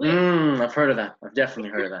that you're with. I've heard of that. I've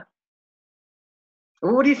definitely heard of that.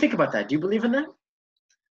 Well, what do you think about that? Do you believe in that?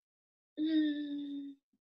 Mm.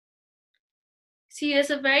 See, there's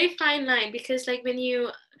a very fine line because like when you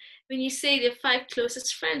say the five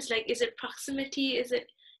closest friends, like is it proximity? Is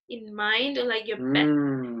it in mind or like your best?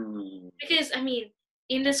 Mm. Because I mean,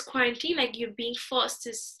 in this quarantine, like you're being forced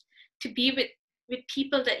to be with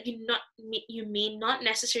people that you may not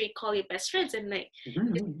necessarily call your best friends, and like this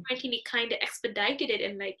Mhm. quarantine, it kind of expedited it,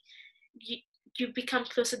 and like you you become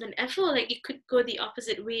closer than ever. Like it could go the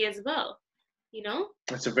opposite way as well. You know?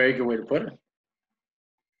 That's a very good way to put it.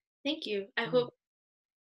 Thank you. I hope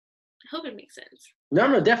it makes sense. No,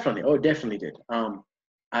 no, definitely. Oh, it definitely did.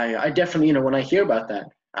 I definitely, when I hear about that,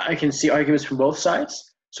 I can see arguments from both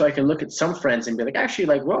sides. So I can look at some friends and be like, actually,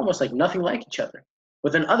 like we're almost like nothing like each other.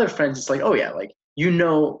 But then other friends, it's like, oh yeah, like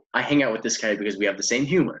I hang out with this guy because we have the same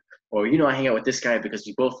humor, or I hang out with this guy because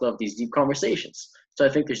we both love these deep conversations. So I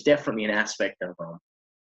think there's definitely an aspect of,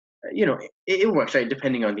 it works, right,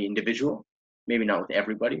 depending on the individual. Maybe not with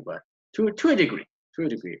everybody, but to a degree, to a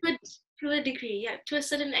degree. To a, to a degree, yeah. To a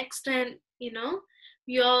certain extent,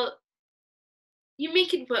 we all you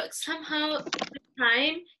make it work somehow. With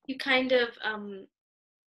time, you kind of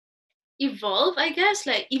evolve, I guess.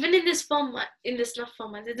 Like even in this format, in this not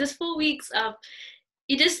format, in this 4 weeks of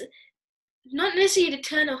it is not necessarily to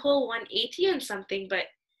turn a whole 180 on something, but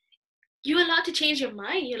you're allowed to change your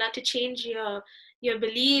mind. You're allowed to change your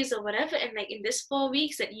beliefs or whatever. And like in this 4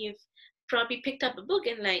 weeks that you've probably picked up a book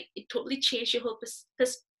and like it totally changed your whole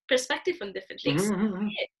perspective on different things. Mm-hmm.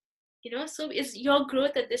 So it's your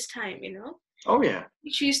growth at this time. Oh yeah.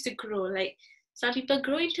 You choose to grow. Like some people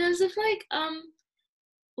grow in terms of like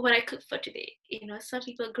what I cook for today. Some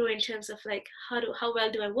people grow in terms of like how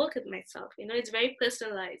well do I work with myself. It's very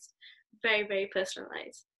personalized, very, very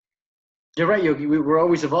personalized. You're right, Yogi. We're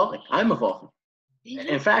always evolving. I'm evolving. In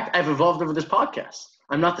Yeah, fact, I've evolved over this podcast.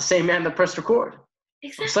 I'm not the same man that pressed record. I'm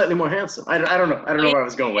exactly. slightly more handsome. I don't know. I don't Oh, know yeah, where I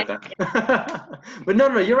was going with that. But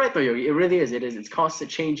no, you're right though, Yogi. It really is. It is. It's constant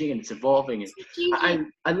changing and it's evolving. And it's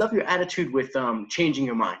changing. I love your attitude with changing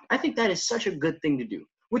your mind. I think that is such a good thing to do.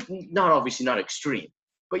 With not obviously not extreme,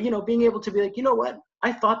 but being able to be like, you know what,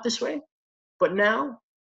 I thought this way, but now,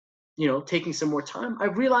 taking some more time, I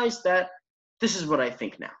realized that this is what I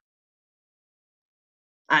think now.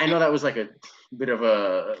 I know that was like a bit of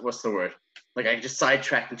a, what's the word? Like I just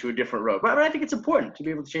sidetracked into a different road. But I think it's important to be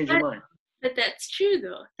able to change your mind. But that's true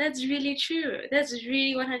though. That's really true. That's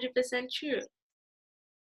really 100% true.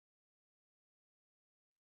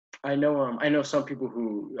 I know some people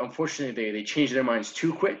who unfortunately they change their minds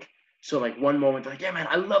too quick. So like one moment they're like, yeah man,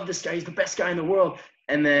 I love this guy, he's the best guy in the world.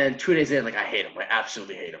 And then 2 days later, like I hate him. I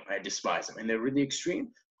absolutely hate him. I despise him. And they're really extreme.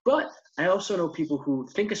 But I also know people who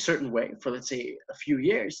think a certain way for let's say a few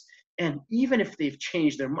years. And even if they've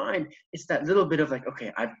changed their mind, it's that little bit of like,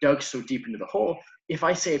 okay, I've dug so deep into the hole. If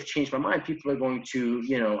I say I've changed my mind, people are going to,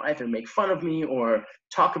 either make fun of me or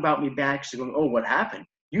talk about me back. So going, oh, what happened?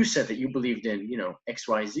 You said that you believed in,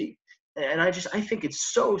 XYZ. And I think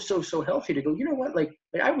it's so, so, so healthy to go, you know what? Like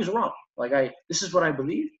I was wrong. This is what I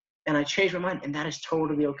believe. And I changed my mind. And that is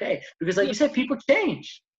totally okay. Because like you said, people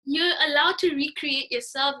change. You're allowed to recreate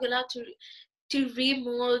yourself. You're allowed to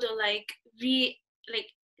remold or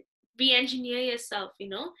re-engineer yourself,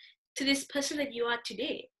 to this person that you are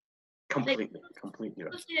today. Completely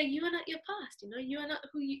right. Like you are not your past, you are not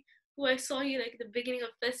who I saw you like at the beginning of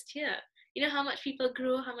first year. How much people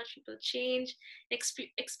grow, how much people change,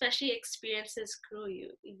 especially experiences grow you.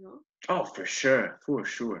 Oh, for sure. For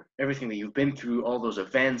sure. Everything that you've been through, all those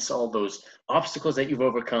events, all those obstacles that you've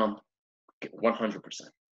overcome, 100%.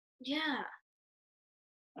 Yeah.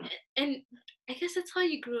 And I guess that's how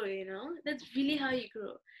you grow, that's really how you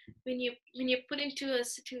grow. When you're put into a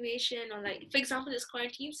situation, or like for example this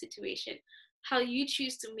quarantine situation, how you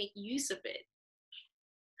choose to make use of it,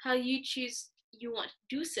 how you choose you want to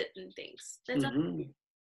do certain things. That's up to Mm-hmm.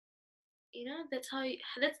 you.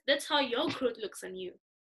 That's how your growth looks on you.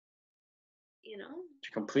 You're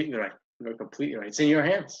completely right. You're completely right. It's in your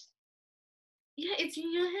hands. Yeah, it's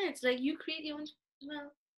in your hands. Like you create your own.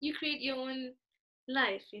 Well, you create your own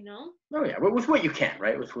life. Oh yeah, with what you can,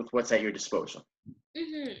 right? With what's at your disposal.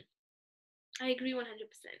 I agree 100%.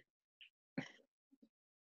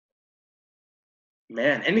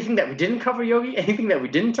 Man, anything that we didn't cover, Yogi? Anything that we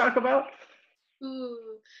didn't talk about?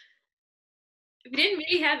 Ooh, we didn't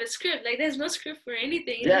really have a script. Like there's no script for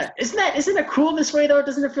anything. Yeah, isn't that cool this way though?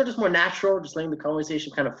 Doesn't it feel just more natural, just letting the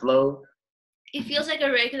conversation kind of flow? It feels like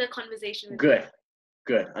a regular conversation with you.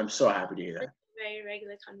 Good. I'm so happy to hear that. Very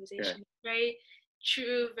regular conversation. Good. Very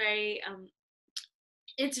true. Very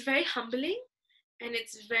it's very humbling, and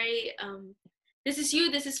it's very this is you,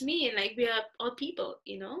 this is me, and like we are all people,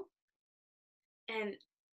 and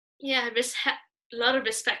yeah, a lot of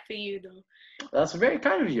respect for you though. That's very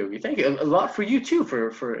kind of you, Yogi. Thank you. A lot for you too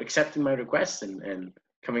for accepting my request and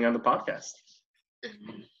coming on the podcast.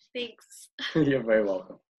 Thanks. You're very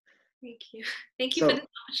welcome. Thank you. Thank you for this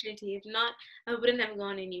opportunity. If not, I wouldn't have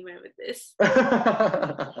gone anywhere with this.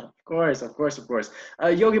 Of course.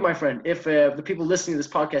 Yogi, my friend, if the people listening to this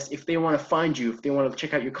podcast, if they want to find you, if they want to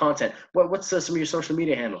check out your content, what's some of your social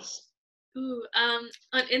media handles? Ooh, on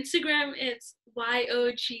Instagram it's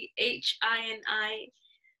Yoghini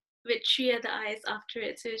with 3 other I's after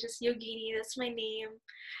it. So it's just Yoghini. That's my name.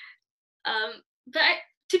 But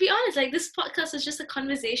to be honest, like this podcast is just a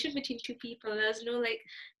conversation between two people. There's no like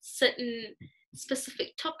certain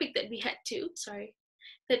specific topic that we had to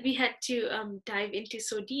dive into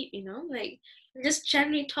so deep, like just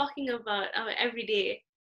generally talking about our everyday.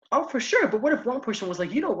 Oh, for sure. But what if one person was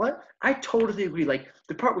like, you know what? I totally agree. Like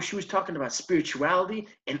the part where she was talking about spirituality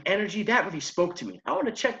and energy, that really spoke to me. I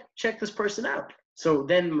want to check this person out. So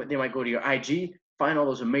then they might go to your IG, find all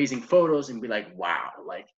those amazing photos and be like, wow,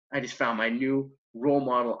 like I just found my new role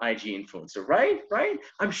model IG influencer, right? Right?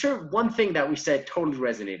 I'm sure one thing that we said totally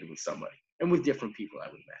resonated with somebody and with different people, I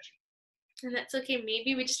would imagine. And that's okay.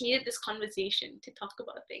 Maybe we just needed this conversation to talk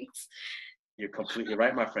about things. You're completely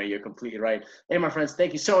right, my friend. You're completely right. Hey, my friends,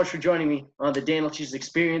 thank you so much for joining me on the Daniel Cheese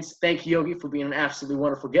Experience. Thank you, Yogi, for being an absolutely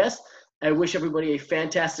wonderful guest. I wish everybody a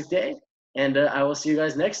fantastic day, and I will see you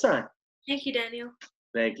guys next time. Thank you, Daniel.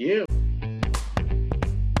 Thank you.